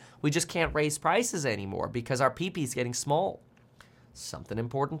 but we just can't raise prices anymore because our PP is getting small. Something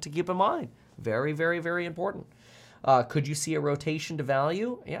important to keep in mind. Very, very, very important. Could you see a rotation to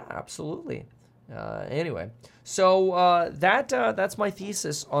value? Yeah, absolutely. Anyway, so that's my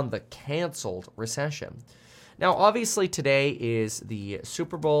thesis on the canceled recession. Now, obviously, today is the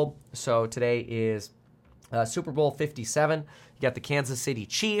Super Bowl. So today is Super Bowl 57. You got the Kansas City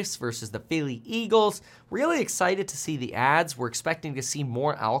Chiefs versus the Philly Eagles. Really excited to see the ads. We're expecting to see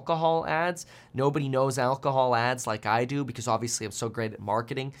more alcohol ads. Nobody knows alcohol ads like I do, because obviously I'm so great at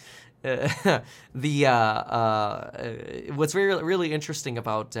marketing. What's really, really interesting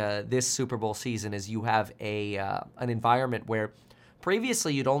about this Super Bowl season is you have an environment where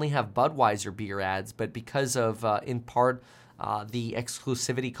previously you'd only have Budweiser beer ads, but because of, in part, the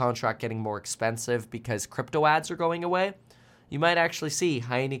exclusivity contract getting more expensive because crypto ads are going away, you might actually see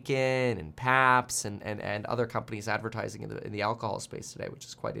Heineken and Pabst and other companies advertising in the alcohol space today, which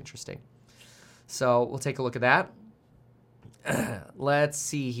is quite interesting. So we'll take a look at that. Let's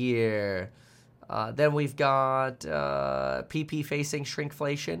see here. Then we've got PP facing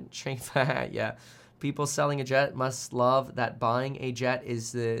shrinkflation. Yeah. People selling a jet must love that buying a jet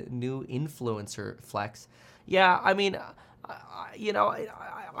is the new influencer flex. Yeah, I mean,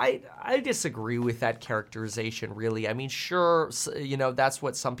 I disagree with that characterization, really. I mean, sure, that's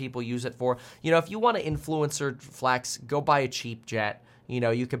what some people use it for. If you want to influencer flex, go buy a cheap jet.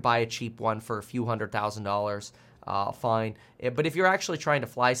 You could buy a cheap one for a few $100,000. Fine. But if you're actually trying to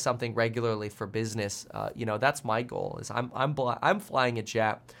fly something regularly for business, that's my goal. Is I'm flying a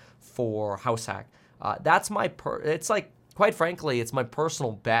jet for house hack. That's it's like, quite frankly, it's my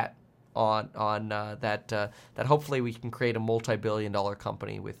personal bet on that hopefully we can create a multi-billion-dollar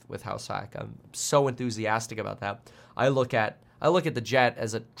company with house hack. I'm so enthusiastic about that. I look at the jet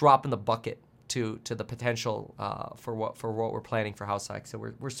as a drop in the bucket to the potential for what we're planning for house hack. So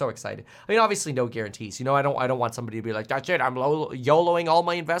we're so excited. I mean, obviously no guarantees. I don't want somebody to be like, that's it, I'm YOLOing all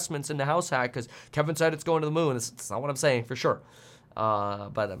my investments into house hack because Kevin said it's going to the moon. It's not what I'm saying, for sure.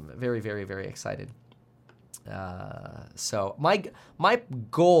 But I'm very, very, very excited. So my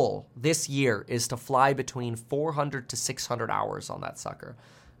goal this year is to fly between 400 to 600 hours on that sucker.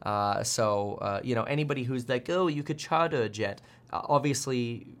 Anybody who's like, oh, you could charter a jet,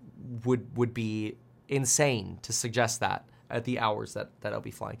 obviously would be insane to suggest that at the hours that I'll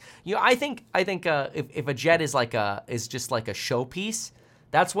be flying. I think if a jet is just like a showpiece,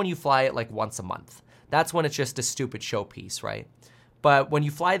 that's when you fly it like once a month. That's when it's just a stupid showpiece, right? But when you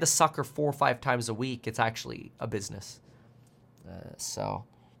fly the sucker 4 or 5 times a week, it's actually a business.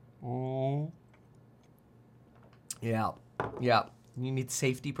 Yeah. You need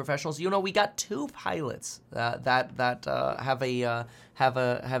safety professionals. We got 2 pilots that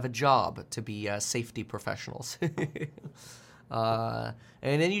have a job to be safety professionals. And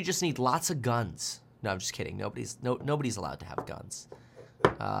then you just need lots of guns. No, I'm just kidding. Nobody's allowed to have guns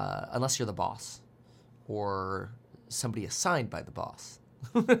unless you're the boss or somebody assigned by the boss.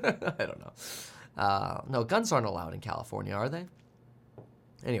 I don't know. No, guns aren't allowed in California, are they?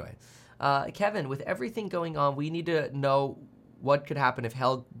 Anyway, Kevin, with everything going on, we need to know what could happen if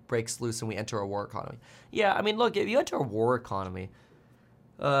hell breaks loose and we enter a war economy. Yeah, I mean, look, if you enter a war economy,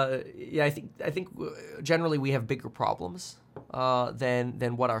 Yeah, I think generally we have bigger problems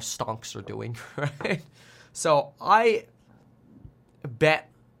than what our stonks are doing, right? So I bet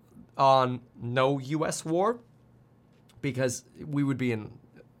on no U.S. war because we would be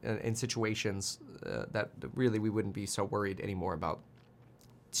in situations that really we wouldn't be so worried anymore about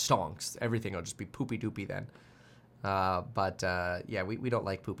stonks. Everything will just be poopy doopy then. But yeah, we don't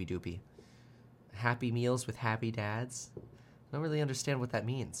like poopy doopy. Happy meals with happy dads. I don't really understand what that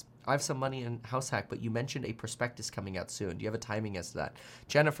means. I have some money in House Hack, but you mentioned a prospectus coming out soon. Do you have a timing as to that?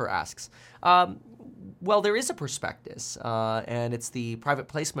 Jennifer asks. Well, there is a prospectus, and it's the private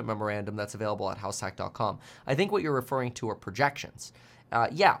placement memorandum that's available at househack.com. I think what you're referring to are projections.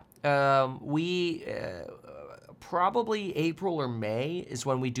 We probably April or May is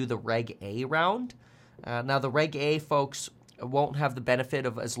when we do the Reg A round. Now, the Reg A folks won't have the benefit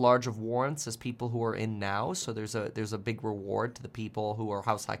of as large of warrants as people who are in now, so there's a big reward to the people who are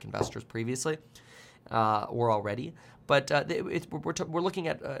House Hack investors previously or already. But we're looking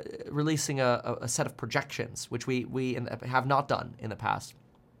at releasing a set of projections, which we have not done in the past,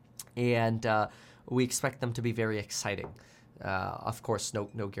 and we expect them to be very exciting. Of course,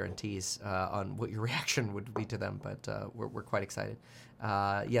 no guarantees on what your reaction would be to them, but we're quite excited.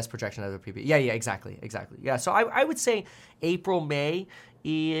 Yes, projection of the PP. Yeah, exactly. Yeah, so I would say April, May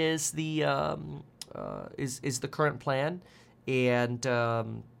is the current plan, and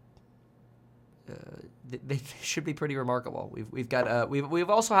they should be pretty remarkable. We've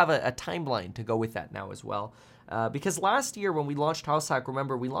also have a timeline to go with that now as well, because last year when we launched House Hack,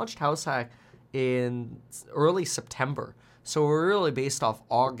 remember we launched House Hack in early September. So we're really based off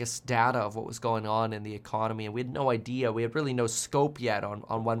August data of what was going on in the economy, and we had no idea. We had really no scope yet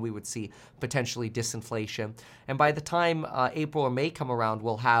on when we would see potentially disinflation. And by the time April or May come around,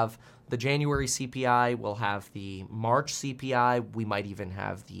 we'll have the January CPI, we'll have the March CPI, we might even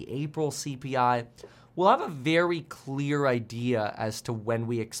have the April CPI. We'll have a very clear idea as to when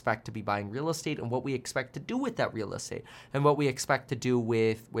we expect to be buying real estate and what we expect to do with that real estate and what we expect to do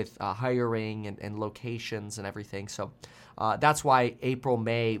with hiring and locations and everything. So that's why April,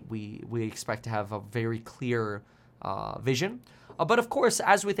 May, we expect to have a very clear vision. But of course,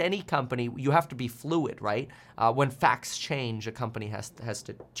 as with any company, you have to be fluid, right? When facts change, a company has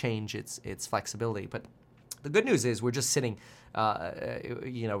to change its flexibility. But the good news is we're just sitting,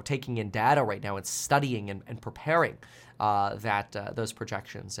 taking in data right now and studying and preparing those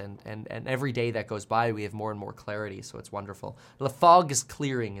projections. And every day that goes by, we have more and more clarity. So it's wonderful. The fog is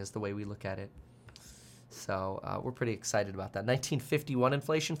clearing is the way we look at it. So we're pretty excited about that. 1951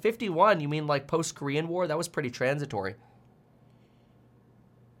 inflation. 51, you mean like post-Korean War? That was pretty transitory.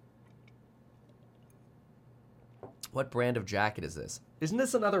 What brand of jacket is this? Isn't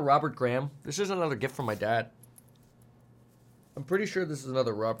this another Robert Graham? This is another gift from my dad. I'm pretty sure this is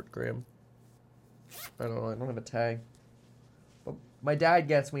another Robert Graham. I don't know. I don't have a tag. But my dad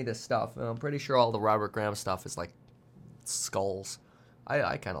gets me this stuff, and I'm pretty sure all the Robert Graham stuff is like skulls.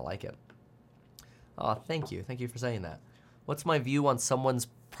 I kind of like it. Oh, thank you. Thank you for saying that. What's my view on someone's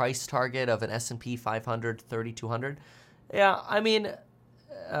price target of an S&P 500 3200? Yeah, I mean, it's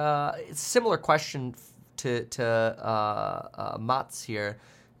a similar question to Mats here.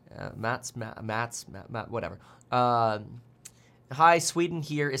 Mats, whatever. Hi, Sweden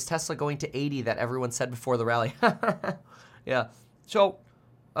here. Is Tesla going to 80 that everyone said before the rally? Yeah. So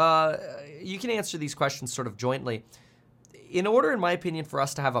you can answer these questions sort of jointly. In order, in my opinion, for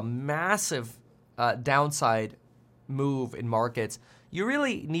us to have a massive downside move in markets, you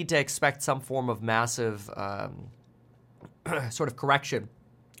really need to expect some form of massive sort of correction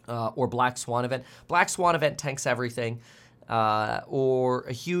or black swan event. Black swan event tanks everything. Or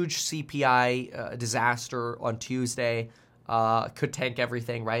a huge CPI disaster on Tuesday could tank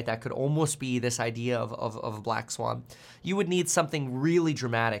everything, right? That could almost be this idea of a black swan. You would need something really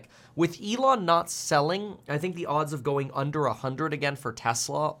dramatic. With Elon not selling, I think the odds of going under 100 again for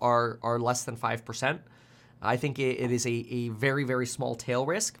Tesla are less than 5%. I think it is a very, very small tail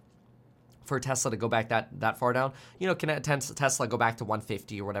risk for Tesla to go back that far down. Can Tesla go back to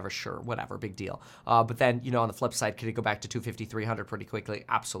 150 or whatever? Sure, whatever, big deal. But then, on the flip side, could it go back to 250, 300 pretty quickly?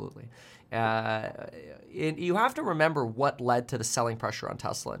 Absolutely. You have to remember what led to the selling pressure on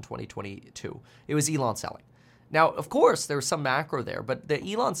Tesla in 2022. It was Elon selling. Now, of course, there was some macro there, but the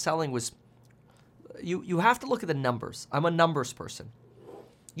Elon selling was, you have to look at the numbers. I'm a numbers person.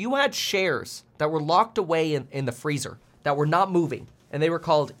 You had shares that were locked away in the freezer that were not moving, and they were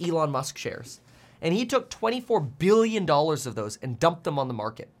called Elon Musk shares. And he took $24 billion of those and dumped them on the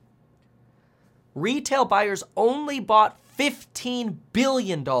market. Retail buyers only bought $15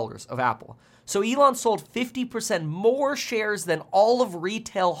 billion of Apple. So Elon sold 50% more shares than all of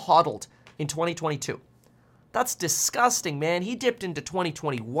retail hodled in 2022. That's disgusting, man. He dipped into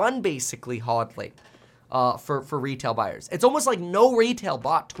 2021 basically hodling for retail buyers. It's almost like no retail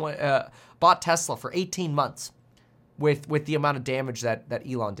bought Tesla for 18 months with the amount of damage that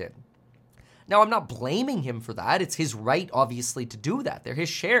Elon did. Now, I'm not blaming him for that. It's his right, obviously, to do that. They're his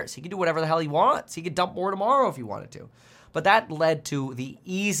shares. He can do whatever the hell he wants. He could dump more tomorrow if he wanted to. But that led to the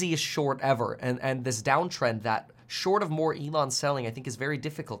easiest short ever, and this downtrend that, short of more Elon selling, I think is very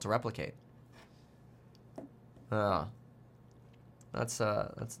difficult to replicate. That's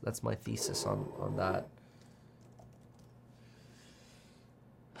my thesis on that.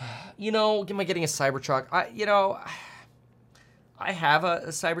 You know, am I getting a Cybertruck? I have a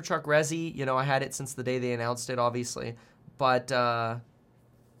Cybertruck Resi. You know, I had it since the day they announced it, obviously. But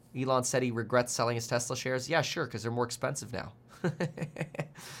Elon said he regrets selling his Tesla shares. Yeah, sure, because they're more expensive now.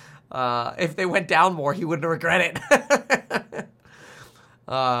 If they went down more, he wouldn't regret it.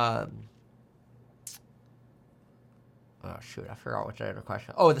 Oh, shoot, I forgot what the other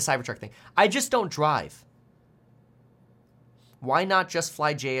question. Oh, the Cybertruck thing. I just don't drive. Why not just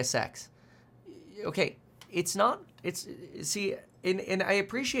fly JSX? Okay, and I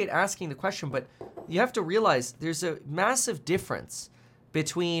appreciate asking the question, but you have to realize there's a massive difference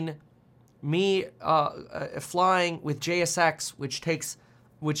between me flying with JSX,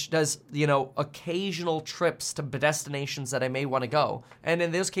 which does, you know, occasional trips to destinations that I may want to go. And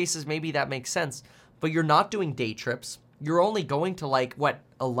in those cases, maybe that makes sense. But you're not doing day trips. You're only going to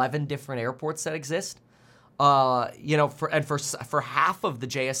 11 different airports that exist. You know, for half of the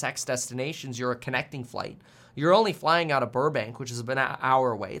JSX destinations, you're a connecting flight. You're only flying out of Burbank, which is about an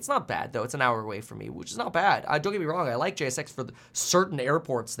hour away. It's not bad, though. It's an hour away from me, which is not bad. Don't get me wrong. I like JSX for certain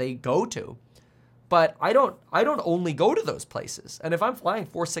airports they go to. But I don't only go to those places. And if I'm flying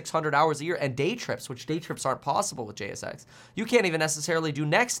 400-600 hours a year and day trips, which day trips aren't possible with JSX, you can't even necessarily do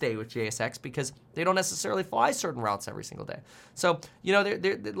next day with JSX because they don't necessarily fly certain routes every single day. So, you know,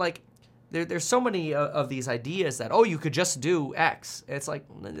 there's so many of these ideas that, oh, you could just do X. It's like,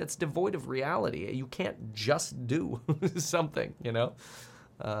 it's devoid of reality. You can't just do something, you know?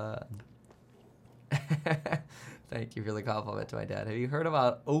 Thank you for the compliment to my dad. Have you heard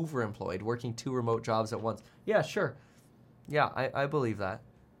about overemployed, working 2 remote jobs at once? Yeah, sure. Yeah, I believe that.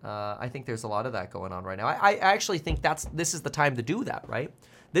 I think there's a lot of that going on right now. I actually think this is the time to do that, right?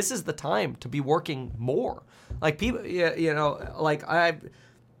 This is the time to be working more. Like people, you know, like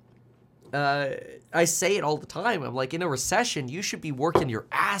I say it all the time. I'm like, in a recession, you should be working your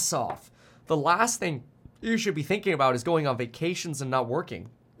ass off. The last thing you should be thinking about is going on vacations and not working.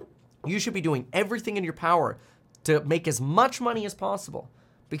 You should be doing everything in your power to make as much money as possible,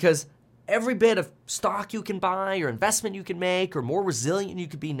 because every bit of stock you can buy or investment you can make or more resilient you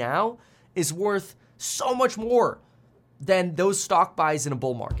could be now is worth so much more than those stock buys in a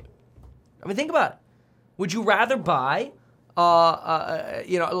bull market. I mean, think about it. Would you rather buy,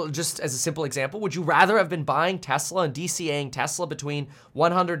 you know, just as a simple example, would you rather have been buying Tesla and DCAing Tesla between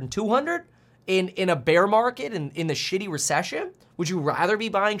 100 and 200 in a bear market and in the shitty recession? Would you rather be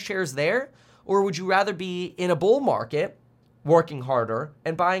buying shares there? Or would you rather be in a bull market, working harder,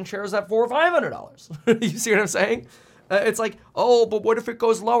 and buying shares at $400 or $500? You see what I'm saying? It's like, oh, but what if it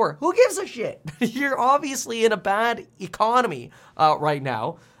goes lower? Who gives a shit? You're obviously in a bad economy right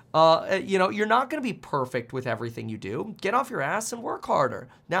now. You know, you're not going to be perfect with everything you do. Get off your ass and work harder.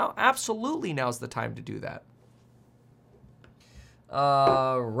 Now, absolutely, now's the time to do that.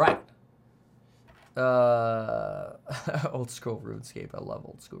 Right. Old school RuneScape. I love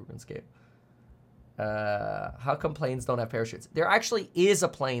old school RuneScape. How come planes don't have parachutes? There actually is a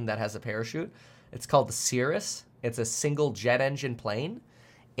plane that has a parachute. It's called the Cirrus. It's a single jet engine plane,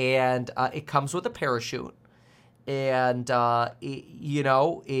 and it comes with a parachute. And you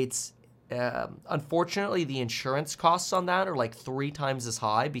know, it's unfortunately the insurance costs on that are like 3 times as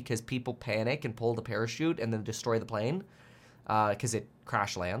high because people panic and pull the parachute and then destroy the plane because it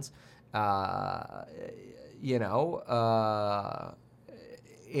crash lands. You know.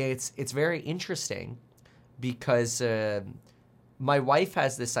 It's very interesting because my wife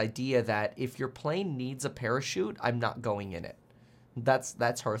has this idea that if your plane needs a parachute, I'm not going in it.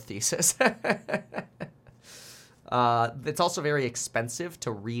 That's her thesis. It's also very expensive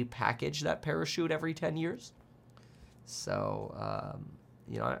to repackage that parachute every 10 years. So,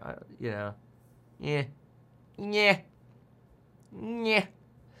 you know, yeah.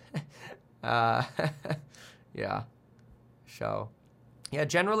 So. Yeah,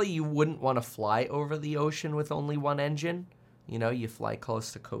 generally you wouldn't want to fly over the ocean with only one engine. You know, you fly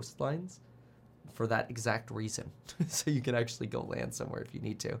close to coastlines for that exact reason. So you can actually go land somewhere if you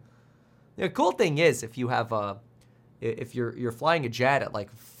need to. The cool thing is, if you have if you're flying a jet at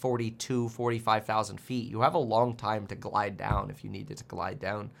like 45,000 feet, you have a long time to glide down if you needed to glide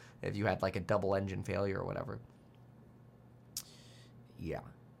down, if you had like a double engine failure or whatever. Yeah.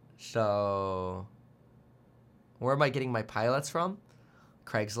 So, where am I getting my pilots from?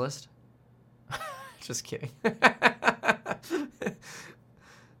 Craigslist. Just kidding.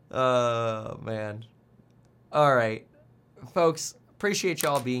 Oh, man. All right. Folks, appreciate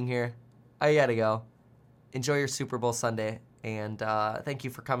y'all being here. I gotta go. Enjoy your Super Bowl Sunday, and thank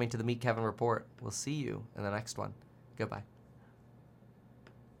you for coming to the Meet Kevin Report. We'll see you in the next one. Goodbye.